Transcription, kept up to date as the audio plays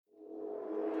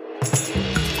Well,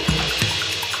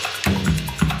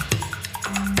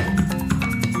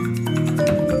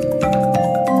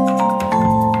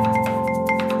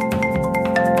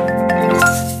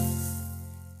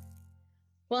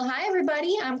 hi,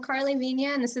 everybody. I'm Cara Wildman,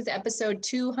 and this is episode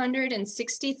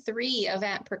 263 of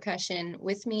At Percussion.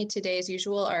 With me today, as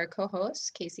usual, are co-hosts,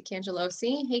 Casey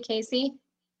Cangelosi. Hey, Casey.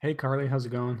 Hey, Carly. How's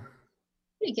it going?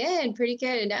 Pretty good, pretty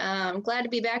good. Glad to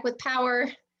be back with power.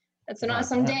 That's an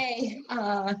awesome day.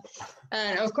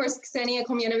 And of course, Ksenia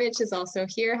Komjunovic is also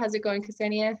here. How's it going,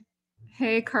 Ksenia?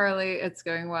 Hey, Carly. It's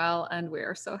going well, and we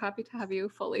are so happy to have you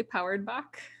fully powered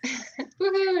back.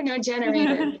 Woohoo, no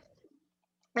generator.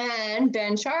 And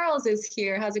Ben Charles is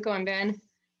here. How's it going, Ben?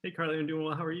 Hey, Carly, I'm doing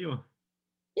well. How are you?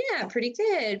 Yeah, pretty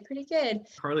good, pretty good.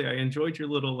 Carly, I enjoyed your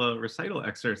little recital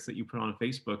excerpts that you put on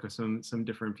Facebook of some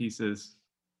different pieces.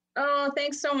 Oh,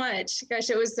 thanks so much. Gosh,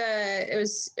 it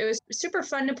was super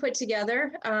fun to put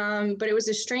together. But it was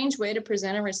a strange way to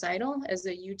present a recital as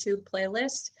a YouTube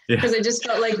playlist, because I just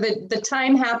felt like the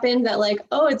time happened that like,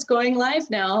 oh, it's going live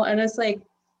now, and it's like,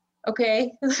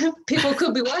 okay, people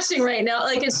could be watching right now.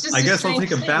 Like, it's just. I guess I'll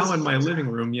take a bow in my living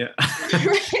room. Yeah.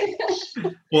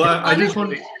 Well, I just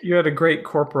wanted. You had a great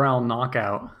corporal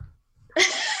knockout.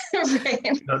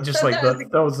 Right. Just like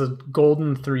that was a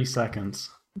golden 3 seconds.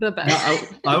 The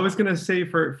best. I was gonna say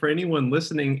for anyone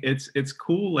listening, it's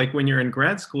cool. Like when you're in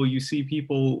grad school, you see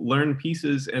people learn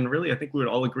pieces, and really, I think we would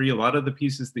all agree a lot of the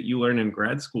pieces that you learn in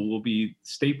grad school will be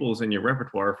staples in your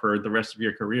repertoire for the rest of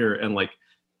your career. And like,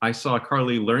 I saw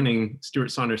Carly learning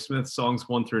Stuart Saunders Smith's songs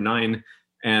 1 through 9.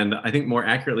 And I think more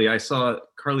accurately, I saw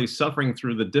Carly suffering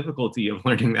through the difficulty of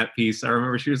learning that piece. I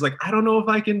remember she was like, I don't know if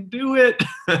I can do it.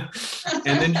 And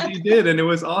then she did, and it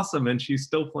was awesome. And she's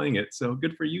still playing it. So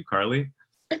good for you, Carly.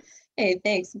 Hey,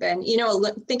 thanks, Ben. You know,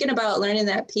 thinking about learning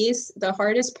that piece, the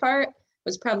hardest part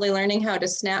was probably learning how to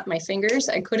snap my fingers.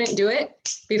 I couldn't do it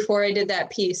before I did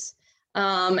that piece.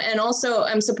 And also,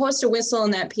 I'm supposed to whistle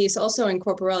in that piece. Also in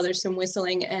Corporel, there's some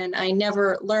whistling, and I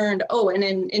never learned. Oh, and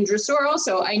in Dressur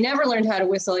also, I never learned how to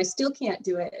whistle. I still can't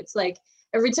do it. It's like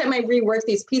every time I rework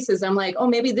these pieces, I'm like, oh,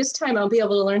 maybe this time I'll be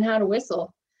able to learn how to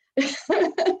whistle.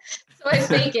 So I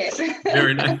fake it.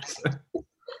 Very nice.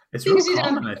 It's real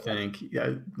common, I think. Yeah,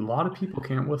 a lot of people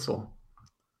can't whistle.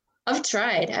 I've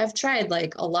tried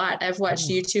like a lot. I've watched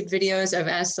YouTube videos. I've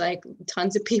asked like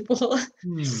tons of people.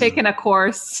 Taken a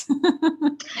course.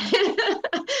 I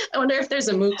wonder if there's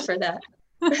a MOOC for that.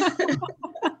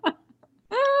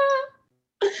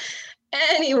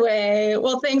 Anyway,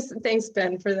 well, thanks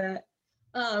Ben for that.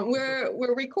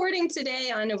 We're recording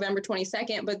today on November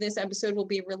 22nd, but this episode will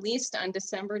be released on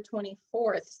December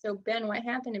 24th. So Ben, what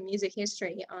happened in music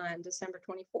history on December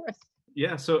 24th?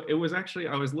 Yeah, so it was actually,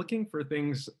 I was looking for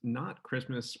things not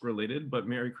Christmas related, but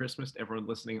Merry Christmas to everyone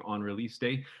listening on release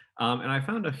day. And I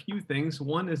found a few things.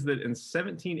 One is that in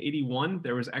 1781,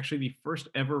 there was actually the first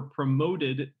ever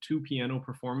promoted two-piano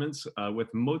performance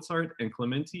with Mozart and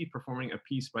Clementi performing a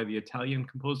piece by the Italian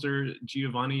composer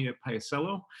Giovanni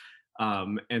Paisiello.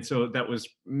 And so that was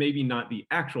maybe not the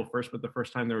actual first, but the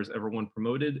first time there was ever one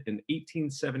promoted. In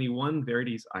 1871,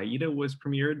 Verdi's Aida was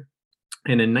premiered.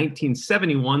 And in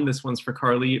 1971, this one's for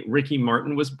Carly, Ricky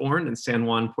Martin was born in San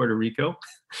Juan, Puerto Rico.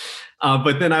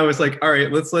 But then I was like, all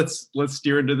right, let's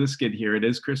steer into the skid here. It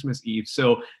is Christmas Eve.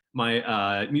 So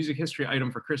my music history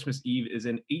item for Christmas Eve is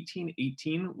in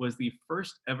 1818 was the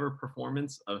first ever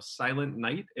performance of Silent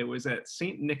Night. It was at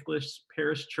St. Nicholas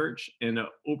Parish Church in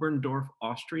Oberndorf,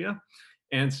 Austria.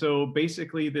 And so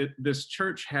basically this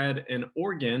church had an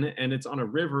organ, and it's on a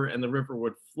river, and the river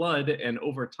would flood. And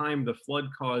over time, the flood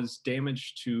caused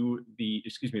damage to the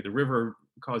river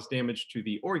caused damage to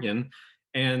the organ.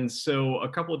 And so a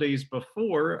couple of days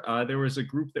before, there was a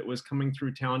group that was coming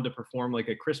through town to perform like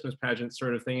a Christmas pageant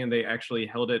sort of thing. And they actually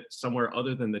held it somewhere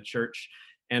other than the church.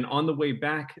 And on the way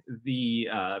back, the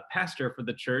pastor for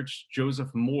the church, Joseph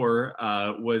Moore,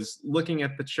 was looking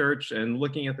at the church and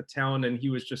looking at the town, and he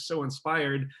was just so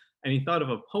inspired. And he thought of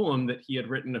a poem that he had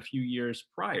written a few years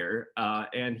prior,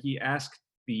 and he asked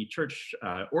the church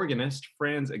organist,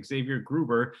 Franz Xavier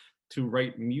Gruber, to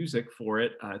write music for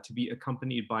it to be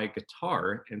accompanied by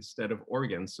guitar instead of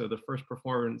organ. So the first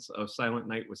performance of Silent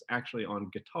Night was actually on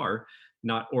guitar,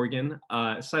 not organ.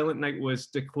 Silent Night was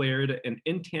declared an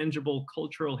intangible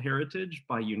cultural heritage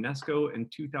by UNESCO in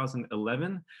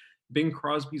 2011. Bing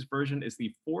Crosby's version is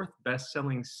the 4th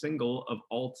best-selling single of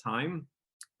all time.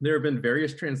 There have been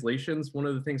various translations. One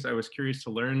of the things I was curious to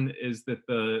learn is that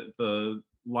the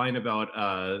line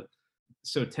about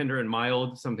so tender and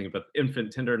mild, something about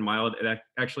infant tender and mild, it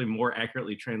actually more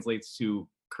accurately translates to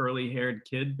curly-haired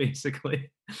kid,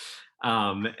 basically.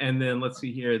 And then let's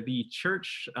see here, the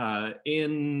church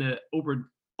in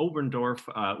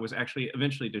Oberndorf was actually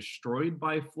eventually destroyed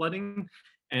by flooding,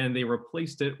 and they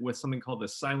replaced it with something called the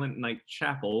Silent Night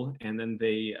Chapel. And then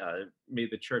they made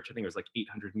the church, I think it was like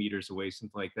 800 meters away,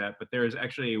 something like that. But there is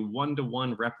actually a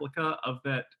 1-to-1 replica of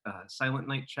that Silent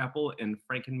Night Chapel in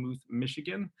Frankenmuth,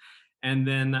 Michigan. And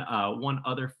then one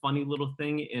other funny little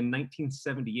thing, in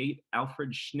 1978,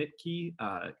 Alfred Schnittke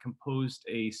composed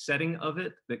a setting of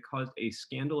it that caused a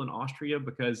scandal in Austria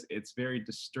because it's very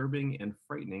disturbing and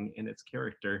frightening in its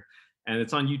character. And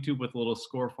it's on YouTube with a little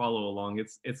score follow along.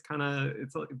 It's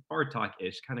like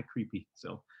Bartok-ish, kind of creepy.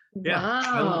 So yeah,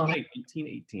 Silent Wow. Night,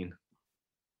 1818.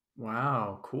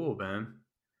 Wow, cool, Ben.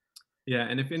 Yeah,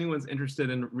 and if anyone's interested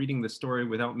in reading the story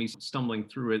without me stumbling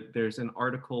through it, there's an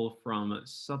article from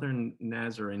Southern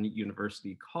Nazarene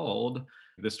University called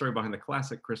 "The Story Behind the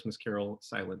Classic Christmas Carol,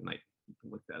 Silent Night." You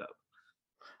can look that up.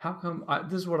 How come?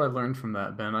 This is what I learned from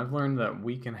that, Ben. I've learned that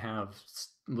we can have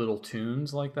little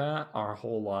tunes like that our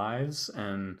whole lives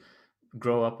and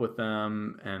grow up with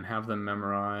them and have them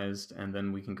memorized, and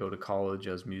then we can go to college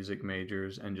as music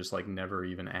majors and just like never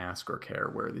even ask or care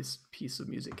where this piece of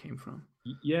music came from.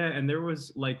 Yeah, and there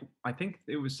was like, I think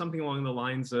it was something along the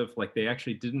lines of like they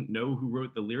actually didn't know who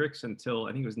wrote the lyrics until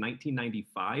I think it was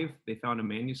 1995. They found a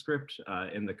manuscript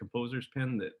in the composer's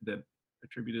pen that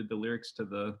attributed the lyrics to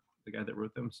the guy that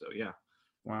wrote them. So yeah.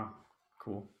 Wow,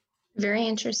 cool. Very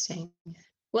interesting.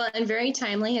 Well, and very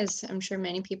timely, as I'm sure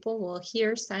many people will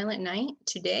hear Silent Night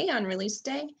today on release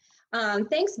day.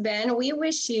 Thanks, Ben. We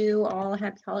wish you all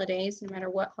happy holidays, no matter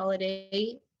what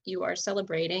holiday you are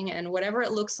celebrating, and whatever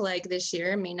it looks like this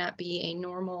year may not be a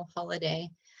normal holiday.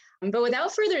 But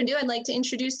without further ado, I'd like to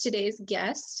introduce today's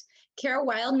guest. Cara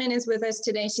Wildman is with us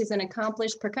today. She's an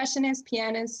accomplished percussionist,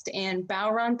 pianist, and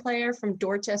bowron player from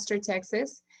Dorchester,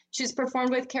 Texas. She's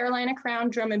performed with Carolina Crown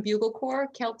Drum and Bugle Corps,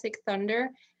 Celtic Thunder,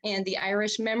 and the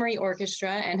Irish Memory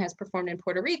Orchestra, and has performed in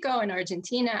Puerto Rico and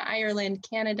Argentina, Ireland,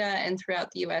 Canada, and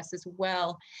throughout the US as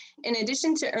well. In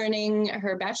addition to earning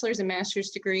her bachelor's and master's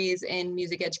degrees in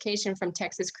music education from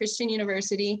Texas Christian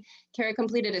University, Cara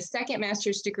completed a second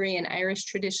master's degree in Irish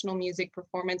traditional music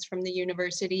performance from the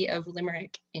University of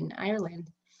Limerick in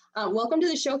Ireland. Welcome to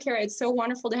the show, Cara. It's so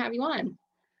wonderful to have you on.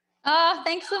 Oh,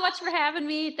 thanks so much for having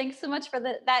me. Thanks so much for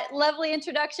that lovely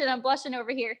introduction. I'm blushing over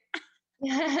here.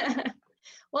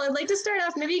 Well, I'd like to start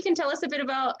off, maybe you can tell us a bit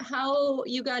about how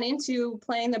you got into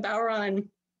playing the bowron.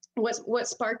 What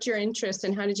sparked your interest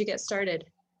and how did you get started?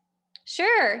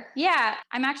 Sure. Yeah.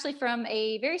 I'm actually from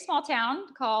a very small town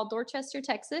called Dorchester,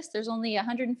 Texas. There's only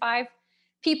 105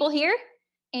 people here.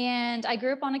 And I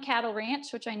grew up on a cattle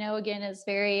ranch, which I know, again, is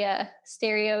very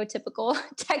stereotypical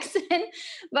Texan.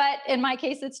 But in my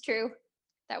case, it's true.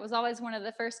 That was always one of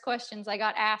the first questions I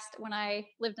got asked when I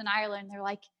lived in Ireland. They're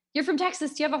like, "You're from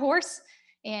Texas. Do you have a horse?"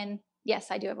 And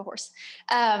yes, I do have a horse.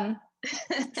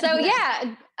 So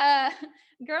yeah,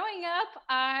 growing up,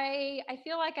 I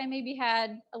feel like I maybe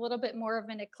had a little bit more of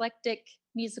an eclectic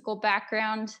musical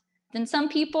background than some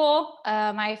people.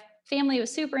 My family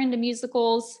was super into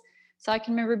musicals. So I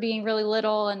can remember being really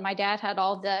little and my dad had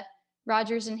all the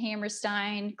Rodgers and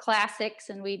Hammerstein classics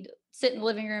and we'd sit in the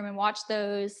living room and watch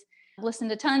those, listen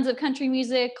to tons of country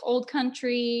music, old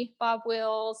country, Bob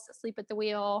Wills, Asleep at the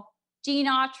Wheel, Gene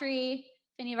Autry. If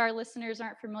any of our listeners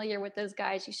aren't familiar with those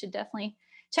guys, you should definitely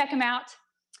check them out.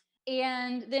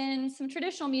 And then some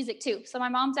traditional music too. So my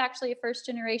mom's actually a first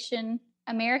generation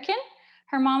American.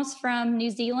 Her mom's from New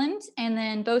Zealand. And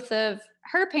then both of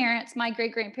her parents, my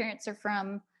great grandparents, are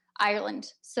from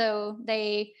Ireland. So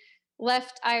they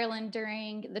left Ireland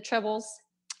during the Troubles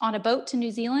on a boat to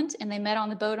New Zealand, and they met on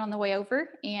the boat on the way over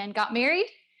and got married.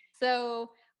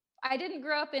 So I didn't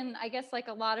grow up in, I guess, like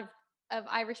a lot of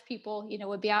Irish people, you know,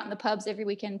 would be out in the pubs every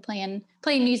weekend playing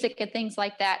music and things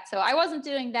like that. So I wasn't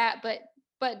doing that,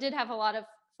 but did have a lot of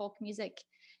folk music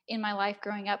in my life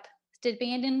growing up. Did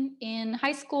band in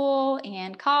high school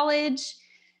and college.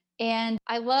 And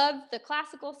I loved the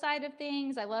classical side of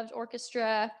things. I loved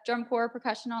orchestra, drum corps,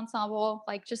 percussion ensemble,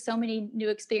 like just so many new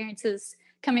experiences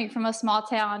coming from a small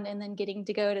town and then getting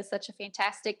to go to such a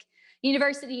fantastic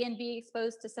university and be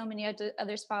exposed to so many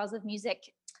other styles of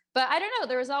music. But I don't know,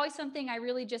 there was always something I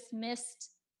really just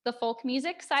missed the folk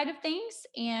music side of things.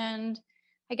 And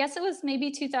I guess it was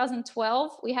maybe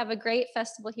 2012. We have a great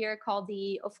festival here called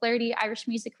the O'Flaherty Irish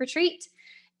Music Retreat.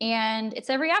 And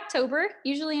it's every October,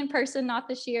 usually in person, not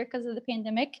this year because of the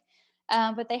pandemic.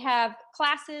 But they have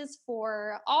classes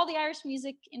for all the Irish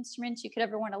music instruments you could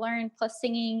ever want to learn, plus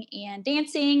singing and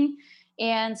dancing.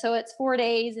 And so it's 4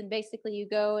 days, and basically you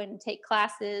go and take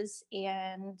classes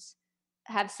and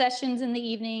have sessions in the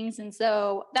evenings. And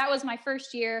so that was my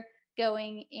first year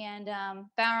going, and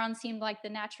Bowron seemed like the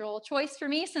natural choice for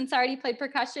me since I already played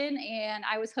percussion, and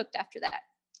I was hooked after that.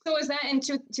 So was that in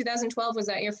 2012? Was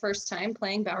that your first time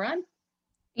playing Bowron?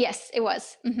 Yes, it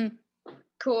was. Mm-hmm.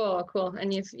 Cool, cool.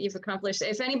 And you've accomplished it.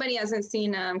 If anybody hasn't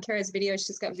seen Cara's videos,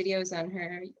 she's got videos on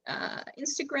her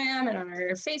Instagram and on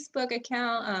her Facebook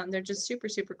account. They're just super,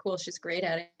 super cool. She's great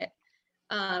at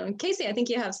it. Casey, I think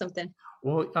you have something.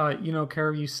 Well,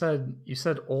 Cara, you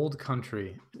said old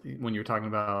country when you were talking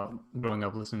about growing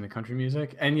up listening to country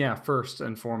music. And yeah, first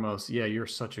and foremost, yeah, you're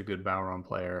such a good Bowron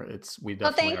player. We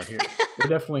definitely are here. We're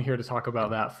definitely here to talk about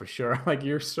that for sure. Like,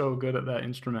 you're so good at that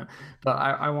instrument. But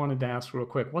I wanted to ask real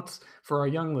quick, what's, for our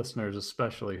young listeners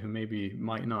especially, who maybe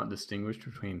might not distinguish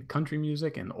between country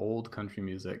music and old country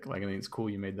music? Like, I think it's cool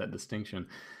you made that distinction.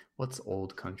 What's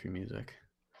old country music?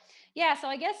 Yeah, so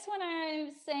I guess when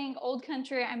I'm saying old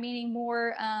country, I'm meaning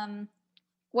more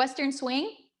Western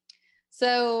swing.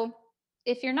 So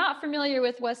if you're not familiar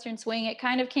with Western swing, it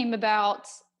kind of came about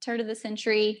turn of the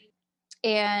century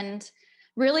and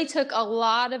really took a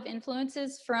lot of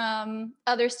influences from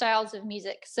other styles of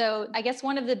music. So I guess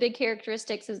one of the big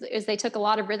characteristics is they took a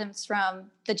lot of rhythms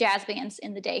from the jazz bands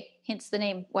in the day, hence the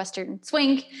name Western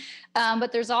swing.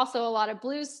 But there's also a lot of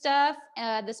blues stuff.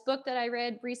 This book that I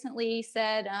read recently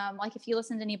said, like, if you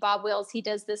listen to any Bob Wills, he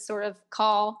does this sort of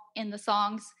call in the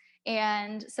songs.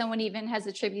 And someone even has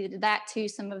attributed that to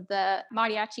some of the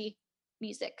mariachi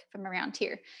music from around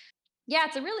here. Yeah,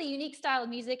 it's a really unique style of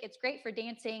music. It's great for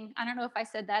dancing. I don't know if I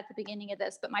said that at the beginning of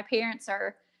this, but my parents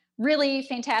are really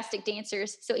fantastic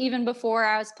dancers. So even before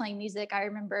I was playing music, I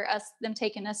remember them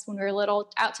taking us when we were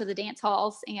little out to the dance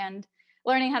halls and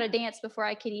learning how to dance before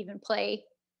I could even play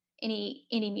any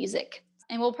music.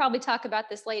 And we'll probably talk about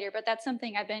this later, but that's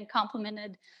something I've been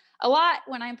complimented a lot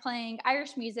when I'm playing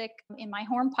Irish music in my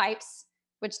hornpipes,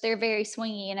 which they're very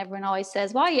swingy. And everyone always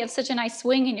says, wow, you have such a nice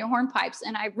swing in your hornpipes.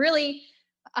 And I really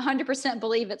 100%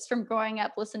 believe it's from growing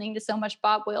up listening to so much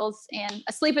Bob Wills and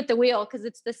Asleep at the Wheel, because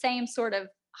it's the same sort of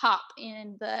hop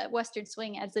in the Western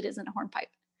swing as it is in a hornpipe.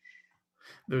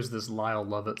 There's this Lyle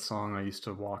Lovett song I used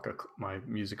to walk my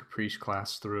music appreciation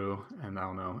class through, and I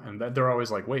don't know, and they're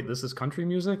always like, wait, this is country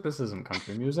music? This isn't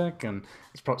country music. And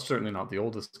it's certainly not the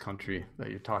oldest country that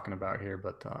you're talking about here,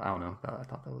 but I don't know. I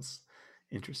thought that was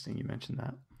interesting you mentioned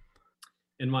that.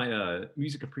 In my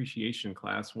music appreciation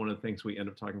class, one of the things we end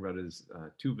up talking about is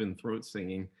tuba and throat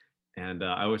singing. And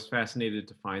I was fascinated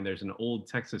to find there's an old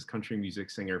Texas country music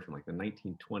singer from like the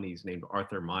 1920s named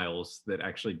Arthur Miles that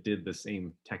actually did the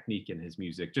same technique in his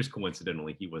music. Just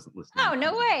coincidentally, he wasn't listening. Oh,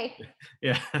 no way.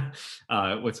 Yeah.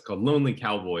 What's it called? Lonely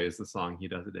Cowboy is the song he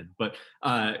does it in. But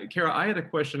Cara, I had a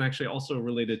question actually also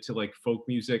related to like folk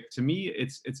music. To me,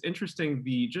 it's interesting,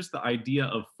 just the idea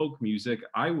of folk music.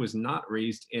 I was not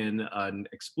raised in an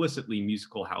explicitly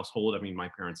musical household. I mean, my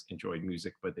parents enjoyed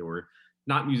music, but they were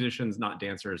not musicians, not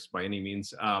dancers by any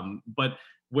means. But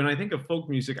when I think of folk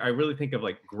music, I really think of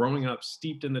like growing up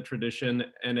steeped in the tradition.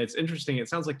 And it's interesting. It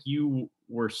sounds like you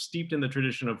were steeped in the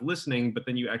tradition of listening, but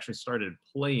then you actually started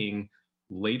playing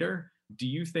later. Do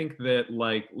you think that,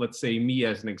 like, let's say me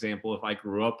as an example, if I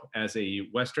grew up as a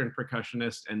Western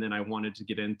percussionist and then I wanted to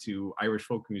get into Irish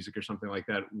folk music or something like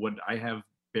that, would I have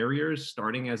barriers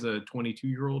starting as a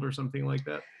 22-year-old or something like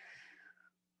that?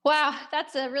 Wow,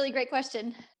 that's a really great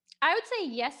question. I would say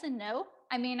yes and no.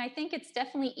 I mean, I think it's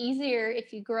definitely easier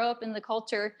if you grow up in the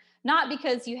culture, not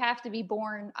because you have to be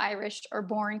born Irish or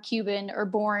born Cuban or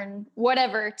born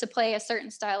whatever to play a certain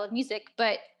style of music,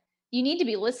 but you need to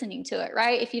be listening to it,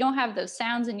 right? If you don't have those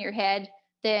sounds in your head,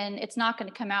 then it's not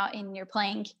going to come out in your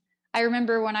playing. I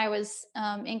remember when I was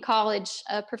in college,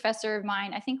 a professor of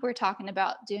mine, I think we were talking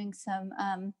about doing some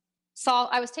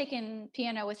I was taking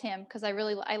piano with him because I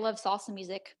love salsa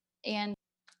music and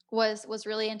was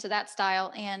really into that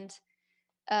style and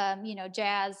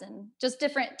jazz and just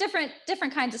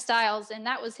different kinds of styles. And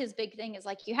that was his big thing, is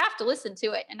like, you have to listen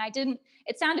to it. And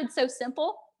it sounded so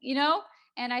simple,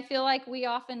 and I feel like we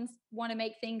often want to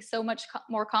make things so much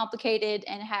more complicated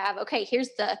and have, okay,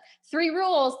 here's the 3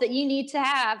 rules that you need to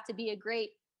have to be a great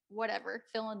whatever,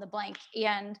 fill in the blank,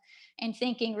 and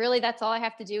thinking really that's all I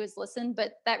have to do is listen.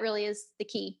 But that really is the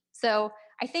key. So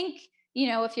I think,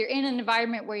 if you're in an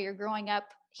environment where you're growing up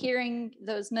hearing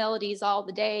those melodies all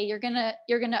the day, you're gonna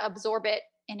absorb it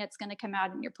and it's gonna come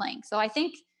out in your playing. So I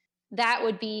think that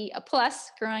would be a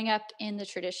plus growing up in the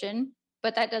tradition,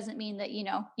 but that doesn't mean that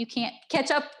you can't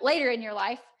catch up later in your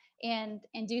life and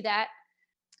do that.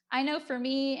 I know for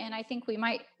me, and I think we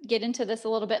might get into this a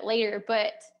little bit later,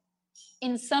 but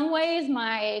in some ways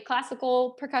my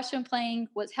classical percussion playing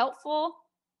was helpful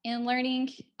in learning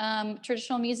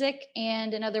traditional music,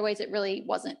 and in other ways it really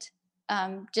wasn't.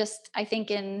 Just I think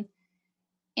in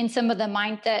in some of the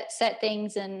mindset set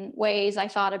things and ways I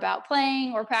thought about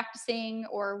playing or practicing,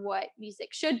 or what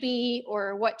music should be,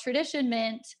 or what tradition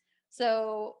meant.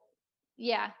 So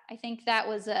yeah, I think that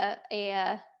was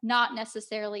a not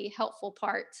necessarily helpful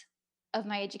part of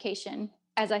my education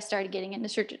as I started getting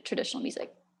into traditional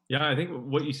music. Yeah, I think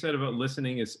what you said about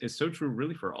listening is so true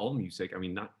really for all music. I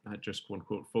mean, not just quote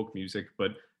unquote folk music,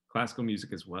 but classical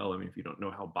music as well. I mean, if you don't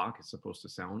know how Bach is supposed to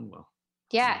sound, well,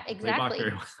 Yeah, play Bach exactly.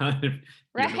 very well. If you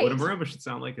don't know what a Right. marimba should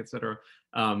sound like, etc.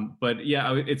 But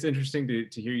yeah, it's interesting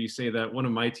to hear you say that. One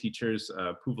of my teachers,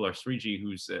 Puvalar Sriji,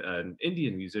 who's an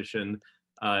Indian musician,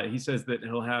 he says that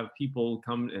he'll have people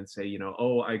come and say, you know,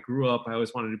 oh, I grew up, I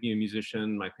always wanted to be a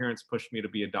musician. My parents pushed me to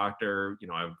be a doctor. You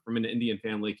know, I'm from an Indian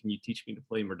family. Can you teach me to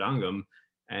play mridangam?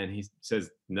 And he says,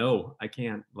 no, I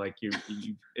can't. Like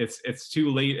it's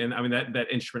too late. And I mean,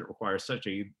 that instrument requires such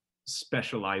a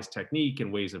specialized technique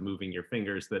and ways of moving your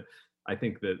fingers that I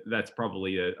think that's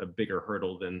probably a bigger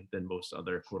hurdle than most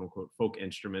other quote unquote folk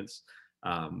instruments.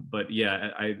 But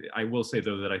yeah, I will say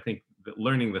though that I think that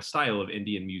learning the style of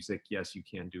Indian music, yes, you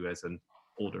can do as an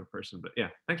older person. But yeah,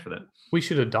 thanks for that. We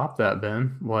should adopt that,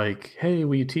 Ben. Like, hey,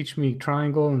 will you teach me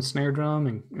triangle and snare drum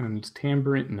and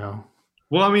tambourine? No.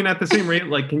 Well, I mean, at the same rate,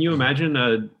 like, can you imagine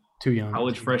a Too young.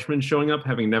 college freshman showing up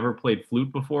having never played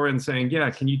flute before and saying, yeah,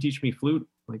 can you teach me flute?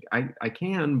 Like, I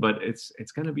can, but it's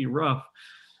going to be rough.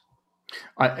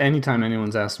 Anytime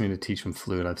anyone's asked me to teach them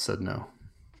flute, I've said no.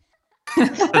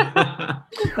 That's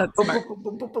smart.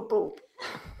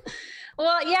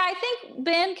 Well, yeah, I think,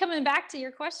 Ben, coming back to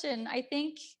your question, I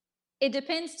think it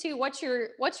depends too what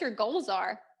your goals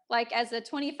are. Like as a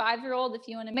 25-year-old, if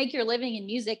you want to make your living in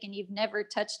music and you've never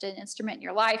touched an instrument in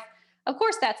your life, of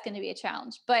course that's going to be a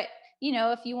challenge. But, you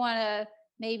know, if you want to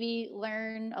maybe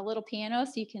learn a little piano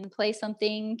so you can play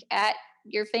something at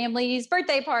your family's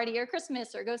birthday party or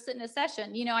Christmas, or go sit in a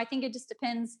session, you know, I think it just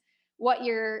depends what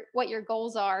your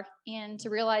goals are, and to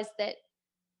realize that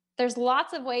there's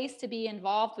lots of ways to be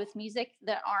involved with music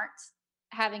that aren't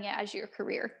having it as your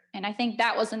career. And I think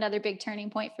that was another big turning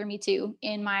point for me too,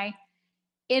 in my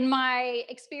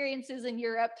experiences in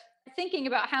Europe, thinking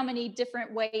about how many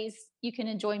different ways you can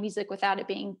enjoy music without it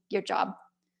being your job.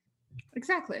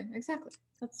 Exactly.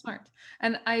 That's smart.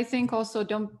 And I think also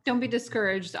don't be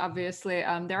discouraged. Obviously,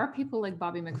 there are people like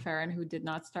Bobby McFerrin who did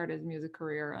not start his music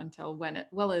career until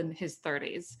well in his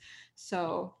 30s.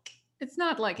 So it's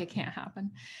not like it can't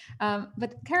happen.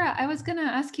 But Cara, I was going to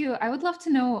ask you, I would love to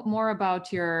know more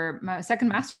about your second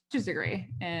master's degree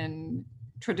in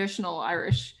traditional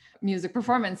Irish music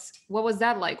performance. What was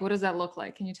that like? What does that look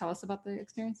like? Can you tell us about the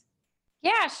experience?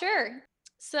 Yeah, sure.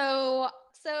 So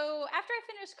after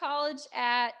I finished college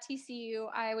at TCU,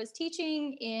 I was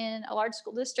teaching in a large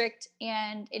school district,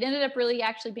 and it ended up really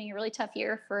actually being a really tough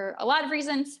year for a lot of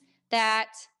reasons that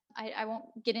I won't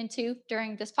get into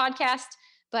during this podcast.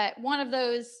 But one of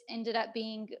those ended up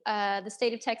being the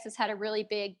state of Texas had a really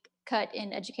big cut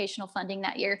in educational funding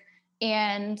that year.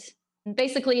 And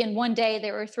basically in one day,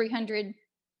 there were 300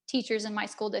 teachers in my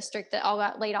school district that all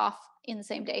got laid off in the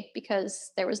same day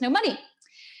because there was no money.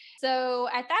 So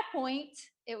at that point,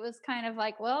 it was kind of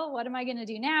like, well, what am I going to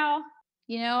do now?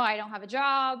 You know, I don't have a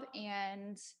job,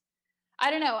 and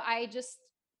I don't know.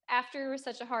 After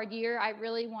such a hard year, I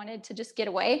really wanted to just get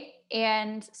away.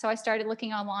 And so I started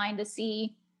looking online to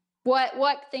see what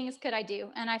things could I do.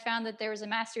 And I found that there was a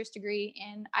master's degree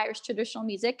in Irish traditional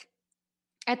music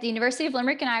at the University of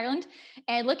Limerick in Ireland.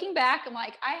 And looking back, I'm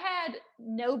like, I had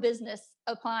no business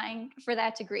applying for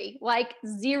that degree, like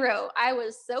zero. I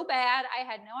was so bad. I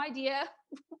had no idea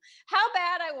how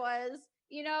bad I was,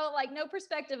 you know, like no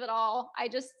perspective at all.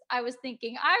 I was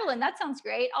thinking, Ireland, that sounds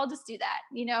great. I'll just do that.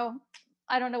 You know,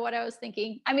 I don't know what I was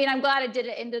thinking. I mean, I'm glad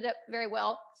it ended up very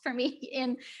well for me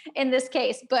in this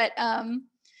case. But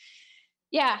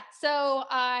yeah, so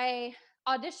I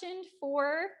auditioned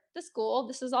for the school.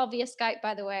 This is all via Skype,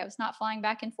 by the way. I was not flying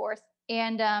back and forth.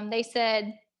 And they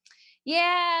said,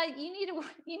 yeah, you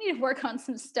need to work on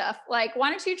some stuff. Like, why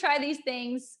don't you try these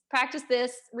things, practice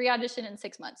this, re-audition in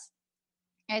 6 months.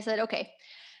 And I said, okay.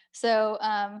 So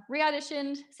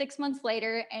re-auditioned 6 months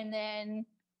later, and then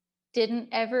didn't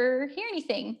ever hear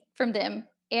anything from them.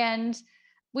 And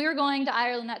we were going to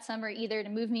Ireland that summer either to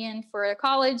move me in for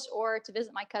college or to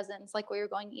visit my cousins. Like, we were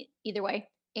going either way.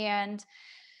 And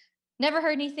never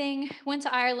heard anything, went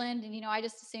to Ireland, and, you know, I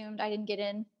just assumed I didn't get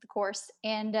in the course.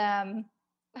 And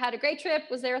had a great trip,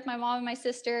 was there with my mom and my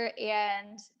sister.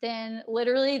 And then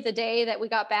literally the day that we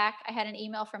got back, I had an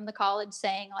email from the college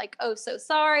saying like, oh, so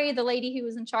sorry. The lady who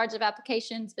was in charge of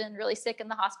applications been really sick in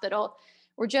the hospital.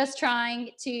 we're just trying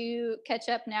to catch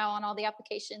up now on all the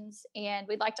applications, and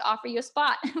we'd like to offer you a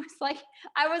spot.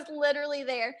 I was literally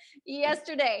there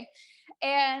yesterday.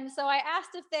 And so I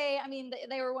asked if they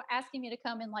were asking me to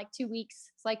come in like 2 weeks.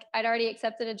 It's like I'd already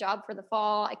accepted a job for the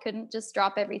fall. I couldn't just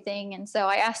drop everything. And so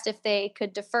I asked if they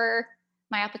could defer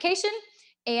my application,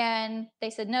 and they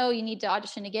said, no, you need to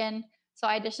audition again. So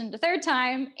I auditioned a third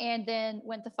time and then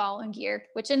went the following year,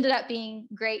 which ended up being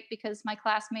great because my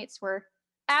classmates were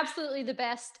absolutely the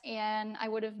best. And I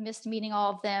would have missed meeting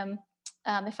all of them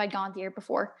if I'd gone the year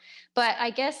before. But I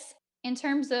guess in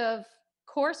terms of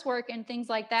coursework and things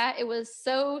like that, it was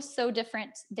so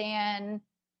different than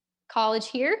college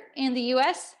here in the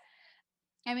US.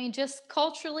 I mean, just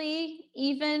culturally,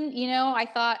 even, I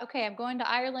thought, okay, I'm going to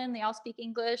Ireland. They all speak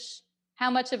English.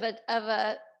 How much of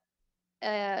a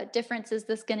difference is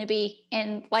this going to be?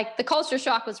 And like the culture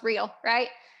shock was real, right?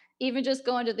 Even just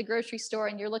going to the grocery store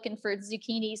and you're looking for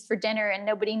zucchinis for dinner and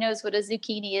nobody knows what a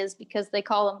zucchini is because they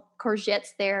call them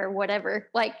courgettes there or whatever,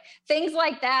 like things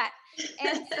like that.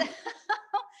 And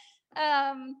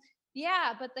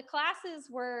yeah, but the classes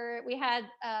we had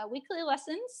weekly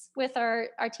lessons with our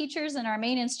teachers and our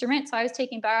main instrument. So I was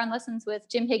taking baritone lessons with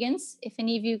Jim Higgins. If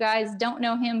any of you guys don't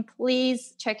know him,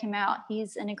 please check him out.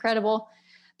 He's an incredible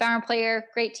baritone player,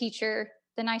 great teacher,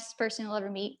 the nicest person you'll ever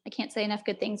meet. I can't say enough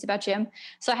good things about Jim.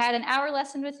 So I had an hour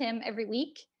lesson with him every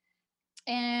week.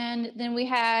 And then we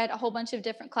had a whole bunch of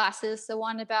different classes. So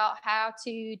one about how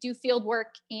to do field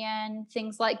work and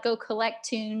things like go collect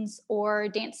tunes or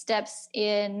dance steps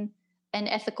in an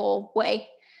ethical way.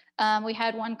 We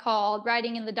had one called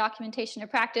Writing in the Documentation of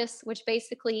Practice, which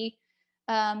basically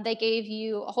they gave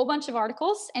you a whole bunch of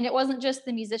articles, and it wasn't just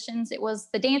the musicians, it was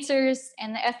the dancers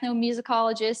and the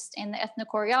ethnomusicologists and the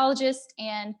ethnochoreologists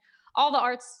and all the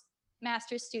arts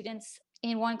master's students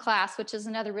in one class, which is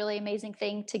another really amazing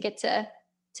thing to get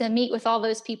to meet with all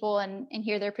those people and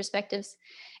hear their perspectives.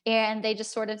 And they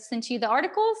just sort of sent you the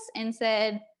articles and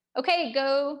said, okay,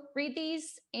 go read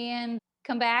these and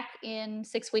come back in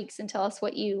 6 weeks and tell us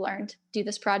what you learned. Do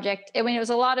this project. I mean, it was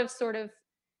a lot of sort of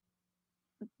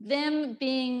them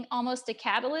being almost a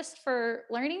catalyst for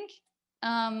learning.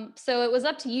 So it was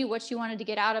up to you what you wanted to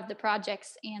get out of the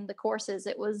projects and the courses.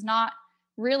 It was not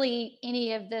really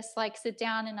any of this like sit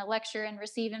down in a lecture and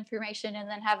receive information and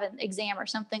then have an exam or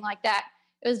something like that.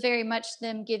 It was very much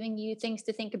them giving you things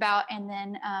to think about, and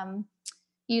then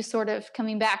you sort of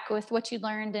coming back with what you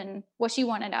learned and what you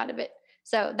wanted out of it.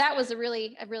 So that was a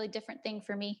really different thing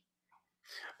for me.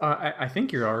 I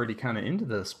think you're already kind of into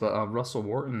this, but Russell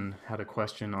Wharton had a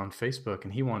question on Facebook,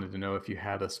 and he wanted to know if you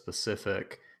had a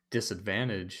specific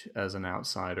disadvantage as an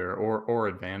outsider or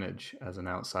advantage as an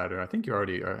outsider. I think you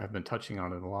already have been touching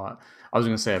on it a lot. I was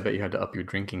going to say, I bet you had to up your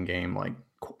drinking game like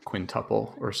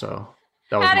quintuple or so.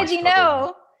 That was How did you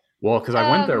know? Well, because I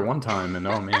went there one time, and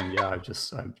oh man, yeah,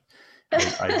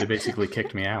 they basically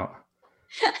kicked me out.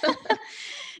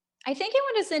 I think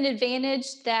it was an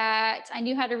advantage that I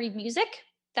knew how to read music.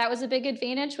 That was a big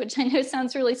advantage, which I know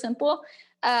sounds really simple.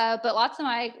 But lots of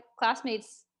my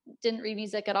classmates didn't read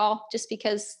music at all just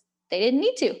because they didn't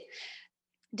need to.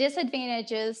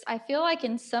 Disadvantages, I feel like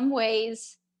in some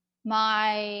ways,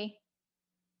 my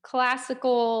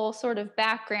classical sort of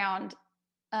background,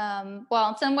 in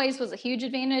some ways was a huge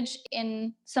advantage.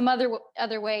 In some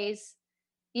other ways,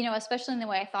 especially in the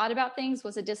way I thought about things,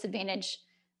 was a disadvantage.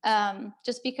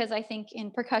 Just because I think in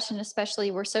percussion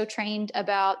especially, we're so trained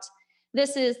about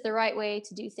this is the right way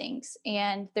to do things,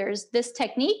 and there's this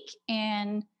technique,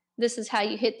 and this is how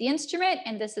you hit the instrument,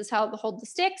 and this is how to hold the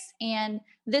sticks, and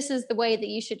this is the way that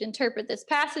you should interpret this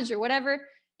passage or whatever.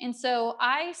 And so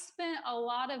I spent a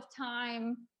lot of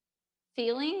time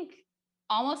feeling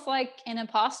almost like an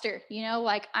imposter,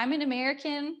 like I'm an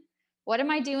American. What am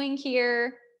I doing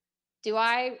here? Do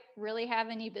I really have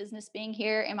any business being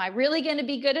here? Am I really going to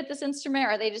be good at this instrument? Or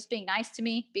are they just being nice to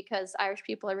me because Irish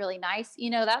people are really nice?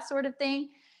 That sort of thing.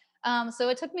 So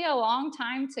it took me a long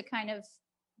time to kind of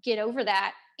get over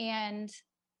that. And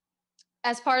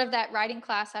as part of that writing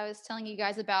class I was telling you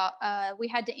guys about, we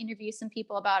had to interview some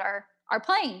people about our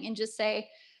playing and just say,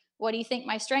 what do you think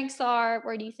my strengths are?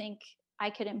 Where do you think I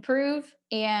could improve?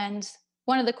 And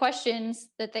one of the questions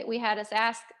that we had us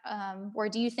ask were,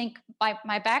 do you think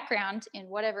my background in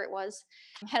whatever it was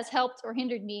has helped or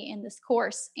hindered me in this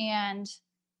course? And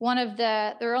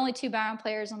there were only 2 baritone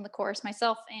players on the course,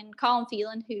 myself and Colin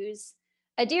Phelan, who's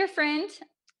a dear friend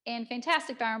and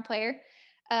fantastic baritone player.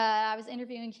 I was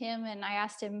interviewing him and I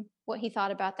asked him what he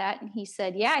thought about that. And he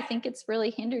said, yeah, I think it's really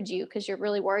hindered you because you're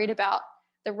really worried about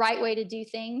the right way to do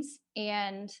things.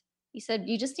 And he said,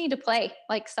 you just need to play,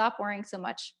 like stop worrying so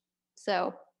much.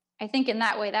 So I think in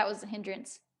that way, that was a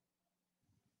hindrance.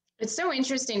 It's so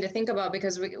interesting to think about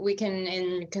because we can,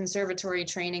 in conservatory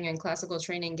training and classical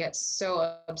training, get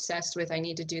so obsessed with, I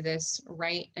need to do this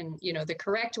right and, the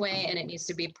correct way, and it needs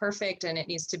to be perfect and it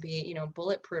needs to be,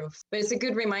 bulletproof. But it's a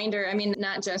good reminder. I mean,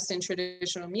 not just in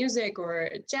traditional music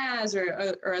or jazz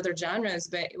or other genres,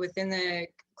 but within the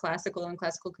classical and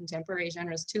classical contemporary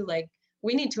genres too, like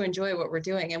we need to enjoy what we're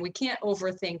doing and we can't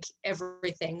overthink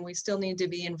everything. We still need to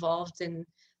be involved in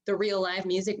the real live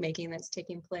music making that's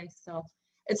taking place. So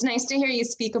it's nice to hear you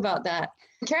speak about that.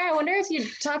 Cara, I wonder if you'd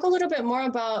talk a little bit more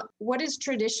about what does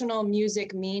traditional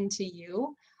music mean to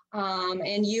you,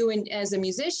 and you as a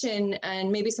musician,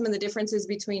 and maybe some of the differences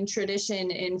between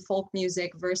tradition in folk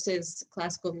music versus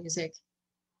classical music.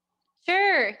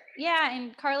 Sure. Yeah.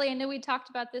 And Carly, I know we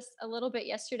talked about this a little bit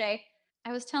yesterday.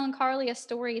 I was telling Carly a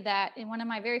story that in one of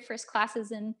my very first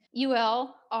classes in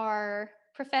UL, our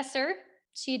professor,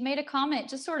 she'd made a comment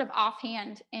just sort of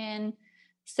offhand and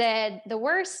said the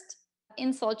worst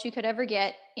insult you could ever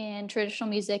get in traditional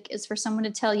music is for someone to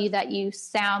tell you that you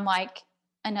sound like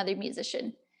another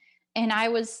musician. And I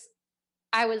was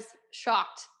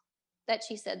shocked that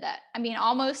she said that. I mean,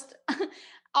 almost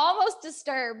almost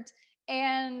disturbed.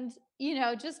 And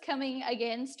just coming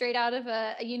again straight out of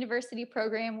a university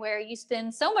program where you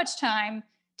spend so much time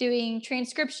doing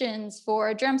transcriptions for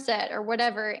a drum set or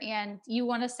whatever, and you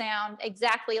want to sound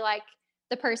exactly like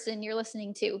the person you're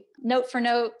listening to, note for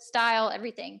note, style,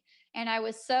 everything. And I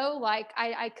was so like,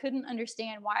 I couldn't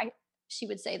understand why she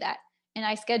would say that. And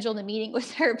I scheduled a meeting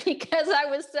with her because I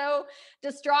was so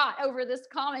distraught over this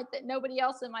comment that nobody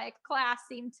else in my class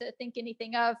seemed to think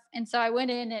anything of. And so I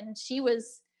went in and she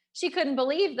couldn't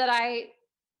believe that I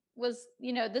was,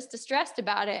 this distressed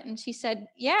about it. And she said,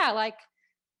 yeah, like,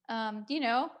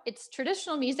 it's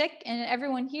traditional music and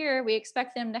everyone here, we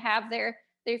expect them to have their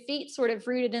feet sort of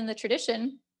rooted in the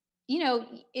tradition.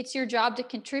 It's your job to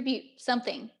contribute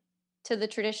something to the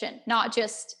tradition, not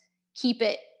just keep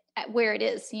it at where it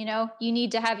is. You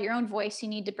need to have your own voice. You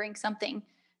need to bring something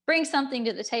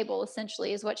to the table,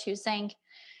 essentially, is what she was saying.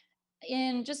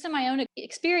 In my own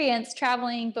experience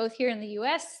traveling both here in the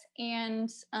US and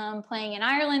playing in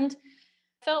Ireland,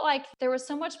 I felt like there was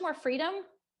so much more freedom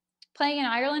playing in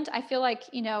Ireland. I feel like,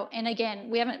 and again,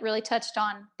 we haven't really touched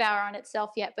on Bowron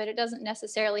itself yet, but it doesn't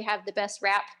necessarily have the best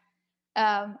rap.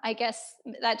 I guess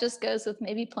that just goes with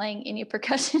maybe playing any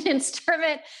percussion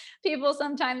instrument. People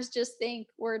sometimes just think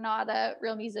we're not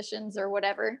real musicians or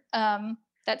whatever.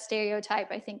 That stereotype,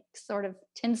 I think, sort of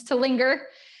tends to linger.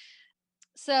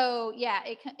 So yeah,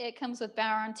 it comes with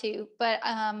Bowron too. But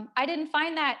I didn't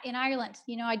find that in Ireland.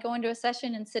 I'd go into a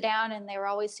session and sit down and they were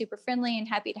always super friendly and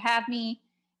happy to have me,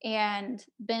 and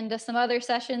been to some other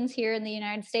sessions here in the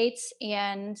United States.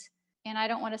 And I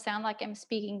don't want to sound like I'm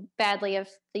speaking badly of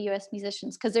the US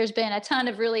musicians, because there's been a ton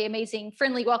of really amazing,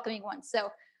 friendly, welcoming ones.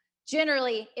 So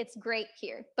generally it's great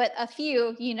here, but a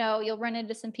few, you'll run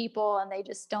into some people and they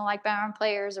just don't like Bowron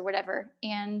players or whatever.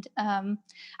 And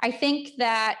I think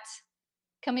that,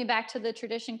 coming back to the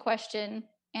tradition question,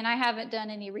 and I haven't done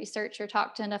any research or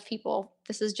talked to enough people,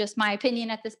 this is just my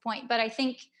opinion at this point, but I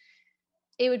think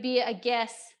it would be a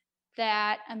guess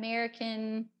that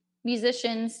American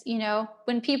musicians,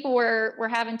 when people were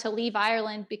having to leave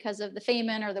Ireland because of the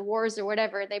famine or the wars or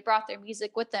whatever, they brought their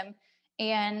music with them.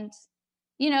 And,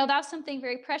 that's something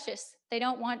very precious. They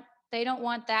don't want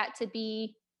that to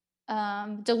be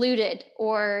diluted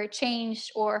or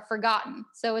changed or forgotten.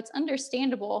 So it's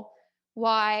understandable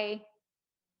why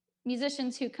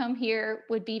musicians who come here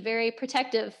would be very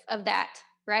protective of that,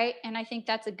 right? And I think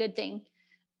that's a good thing.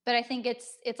 But I think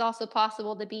it's also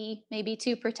possible to be maybe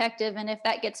too protective, and if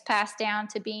that gets passed down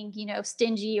to being,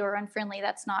 stingy or unfriendly,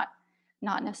 that's not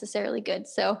necessarily good.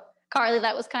 So, Carly,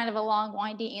 that was kind of a long,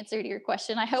 windy answer to your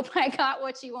question. I hope I got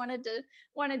what you wanted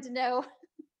to know.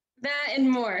 That and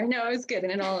more. No, it was good,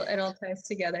 and it all ties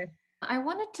together. I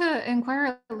wanted to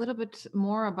inquire a little bit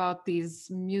more about these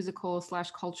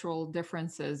musical/cultural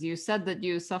differences. You said that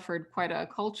you suffered quite a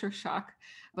culture shock,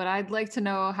 but I'd like to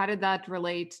know, how did that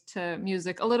relate to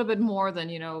music a little bit more than,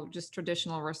 just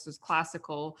traditional versus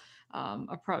classical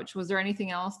approach? Was there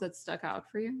anything else that stuck out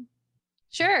for you?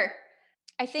 Sure.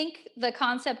 I think the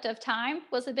concept of time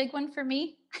was a big one for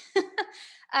me.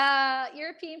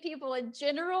 European people in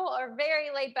general are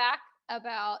very laid back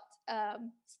about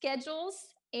schedules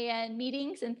and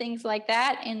meetings and things like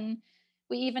that. And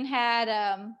we even had,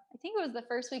 I think it was the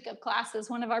first week of classes,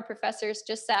 one of our professors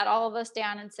just sat all of us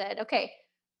down and said, okay,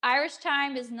 Irish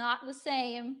time is not the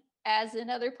same as in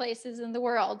other places in the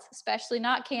world, especially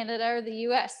not Canada or the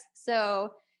US.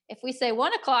 So if we say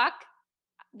 1 o'clock,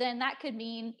 then that could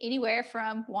mean anywhere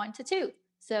from 1 to 2.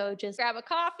 So just grab a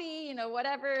coffee,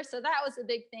 whatever. So that was a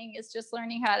big thing, is just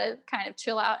learning how to kind of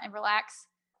chill out and relax.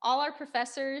 All our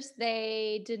professors,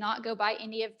 they did not go by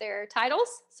any of their titles.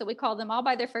 So we called them all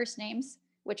by their first names,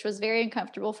 which was very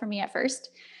uncomfortable for me at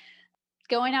first.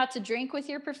 Going out to drink with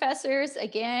your professors,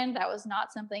 again, that was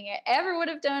not something I ever would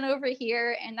have done over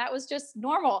here. And that was just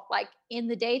normal, like in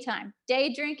the daytime.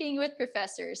 Day drinking with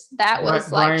professors. That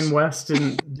was like... Brian West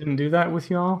didn't do that with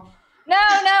y'all? No.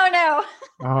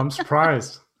 Oh, I'm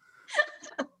surprised.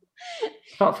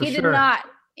 Thought for He sure. did not.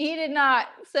 He did not.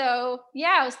 So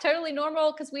yeah, it was totally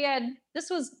normal, because we had, this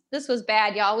was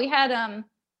bad, y'all. We had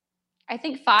I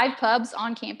think 5 pubs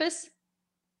on campus.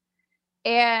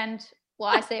 And well,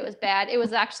 I say it was bad. It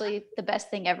was actually the best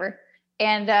thing ever.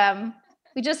 And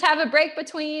we just have a break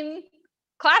between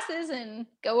classes and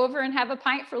go over and have a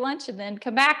pint for lunch and then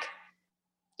come back.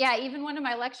 Yeah, even one of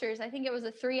my lectures, I think it was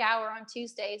a 3-hour on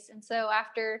Tuesdays. And so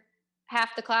after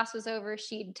half the class was over,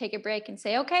 she'd take a break and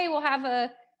say, okay, we'll have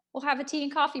a tea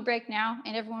and coffee break now.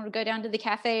 And everyone would go down to the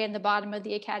cafe in the bottom of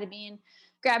the academy and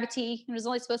grab a tea. It was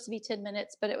only supposed to be 10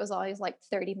 minutes, but it was always like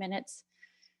 30 minutes.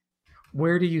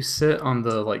 Where do you sit on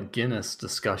the like Guinness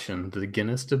discussion, the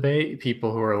Guinness debate?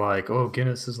 People who are like, oh,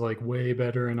 Guinness is like way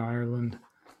better in Ireland.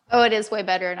 Oh, it is way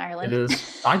better in Ireland. It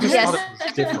is. I just thought it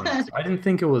was different. I didn't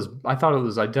think it was. I thought it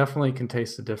was. I definitely can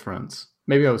taste the difference.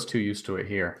 Maybe I was too used to it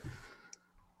here.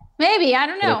 Maybe, I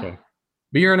don't know. Okay.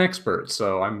 But you're an expert,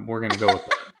 so we're going to go with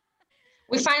that.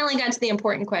 We finally got to the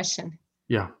important question.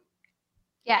 Yeah.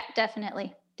 Yeah,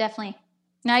 definitely.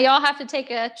 Now y'all have to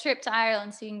take a trip to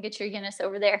Ireland so you can get your Guinness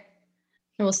over there.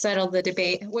 We'll settle the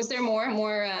debate. Was there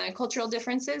more cultural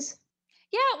differences?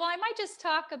 Yeah, well, I might just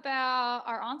talk about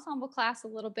our ensemble class a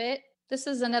little bit. This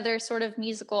is another sort of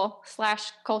musical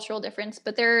 / cultural difference,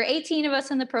 but there are 18 of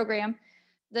us in the program,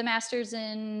 the Masters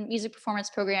in Music Performance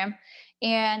program,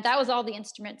 and that was all the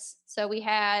instruments. So we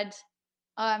had,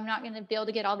 I'm not going to be able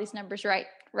to get all these numbers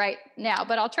right now,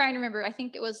 but I'll try and remember. I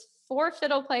think it was 4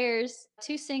 fiddle players,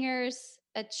 2 singers,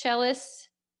 a cellist,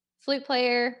 flute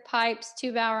player, pipes,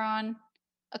 2 bowron,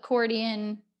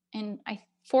 accordion, and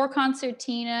 4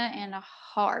 concertina and a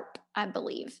harp, I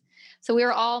believe. So we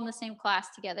were all in the same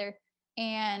class together,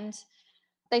 and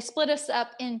they split us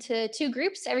up into 2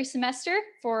 groups every semester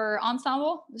for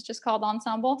ensemble. It was just called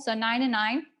ensemble. So 9 and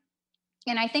 9.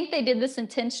 And I think they did this